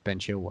for Ben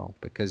Chilwell,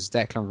 because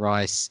Declan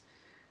Rice,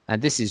 and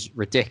this is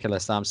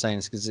ridiculous that I'm saying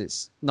this because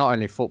it's not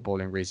only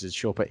footballing reasons,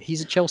 sure, but he's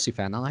a Chelsea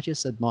fan, and I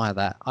just admire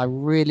that. I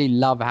really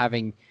love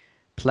having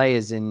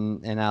players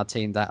in our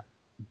team that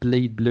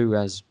bleed blue,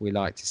 as we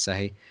like to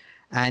say,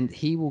 and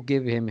he will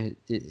give him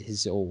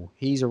his all.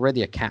 He's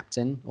already a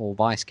captain or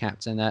vice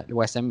captain at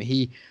West Ham.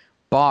 He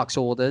barks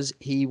orders.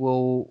 He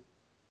will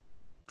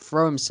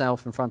throw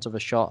himself in front of a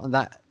shot, and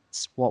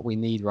that's what we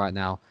need right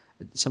now.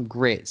 Some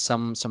grit,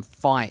 some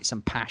fight,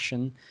 some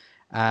passion.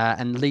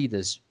 And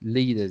leaders.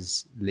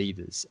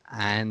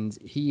 And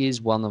he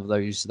is one of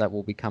those that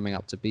will be coming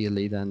up to be a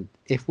leader. And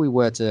if we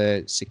were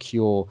to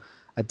secure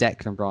a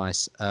Declan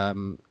Rice,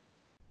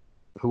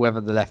 whoever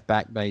the left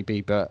back may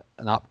be, but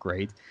an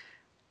upgrade,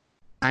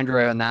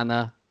 Andre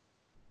Onana,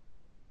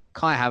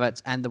 Kai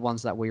Havertz, and the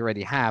ones that we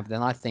already have,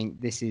 then I think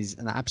this is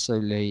an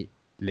absolutely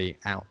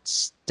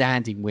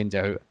outstanding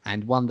window,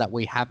 and one that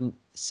we haven't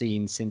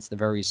seen since the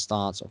very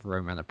start of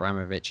Roman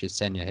Abramovich's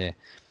tenure here.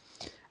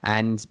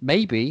 And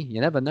maybe,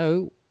 you never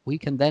know, we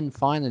can then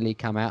finally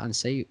come out and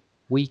say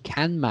we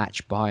can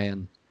match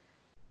Bayern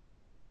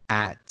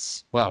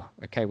at,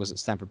 was it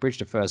Stamford Bridge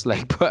the first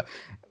leg, but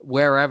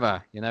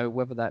wherever,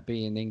 whether that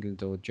be in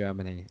England or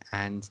Germany.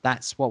 And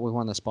that's what we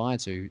want to aspire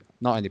to,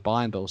 not only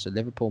Bayern, but also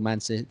Liverpool, Man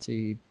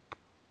City,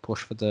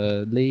 push for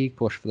the league,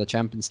 push for the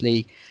Champions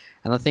League.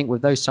 And I think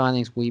with those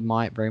signings, we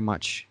might very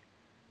much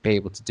be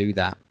able to do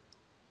that.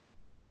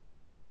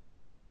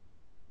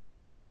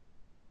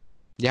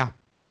 Yeah,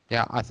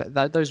 I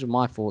those are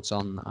my thoughts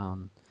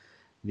on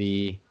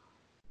the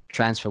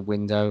transfer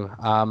window.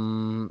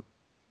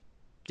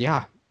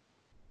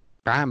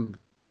 Bram,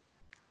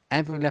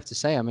 anything left to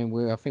say? I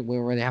mean, I think we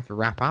already have to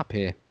wrap up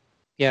here.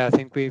 Yeah, I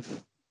think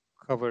we've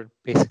covered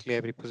basically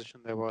every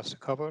position there was to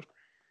cover.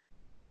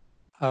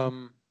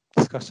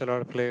 Discussed a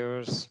lot of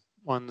players,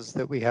 ones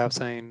that we have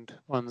signed,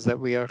 ones that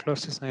we are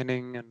close to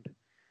signing, and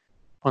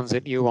ones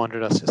that you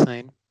wanted us to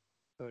sign.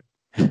 But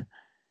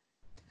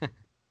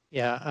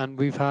yeah, and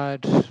we've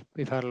had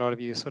a lot of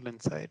useful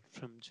insight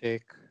from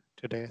Jake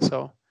today.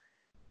 So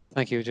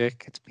thank you,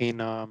 Jake. It's been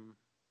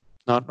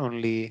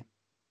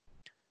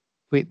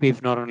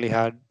we've not only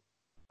had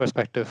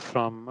perspective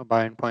from a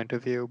Bayern point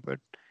of view, but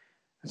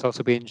it's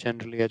also been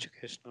generally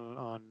educational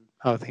on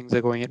how things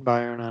are going at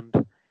Bayern and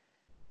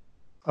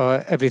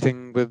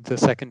everything with the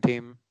second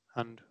team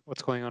and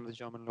what's going on in the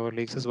German lower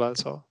leagues as well.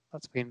 So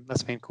that's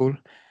been cool.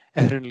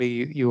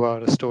 Evidently, you are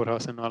a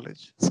storehouse of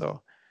knowledge.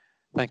 So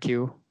thank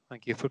you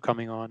for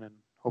coming on, and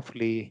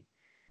hopefully,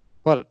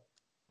 I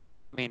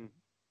mean,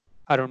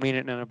 I don't mean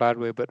it in a bad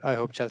way, but I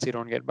hope Chelsea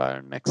don't get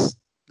Bayern next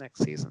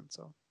season.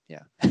 So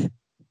yeah.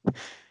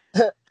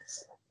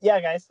 Yeah,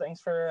 guys, thanks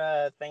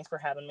for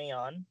having me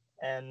on.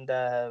 and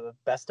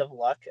best of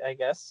luck, I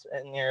guess,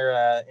 in your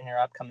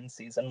upcoming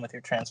season with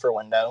your transfer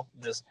window.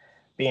 Just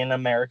being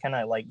American,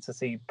 I like to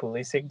see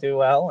Pulisic do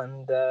well,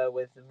 and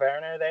with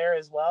Werner there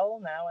as well.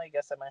 Now I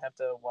guess I might have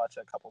to watch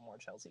a couple more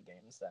Chelsea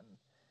games than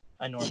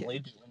I normally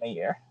do in a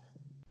year.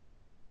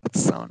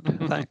 That's sound.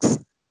 Thanks.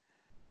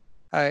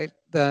 All right,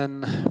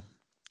 then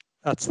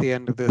that's the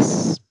end of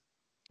this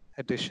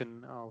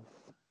edition of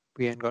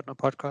We Ain't Got No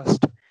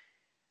Podcast.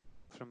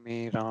 From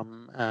me,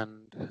 Ram,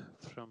 and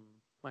from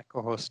my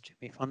co-host,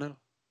 Jimmy Funnel.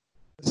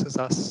 This is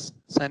us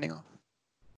signing off.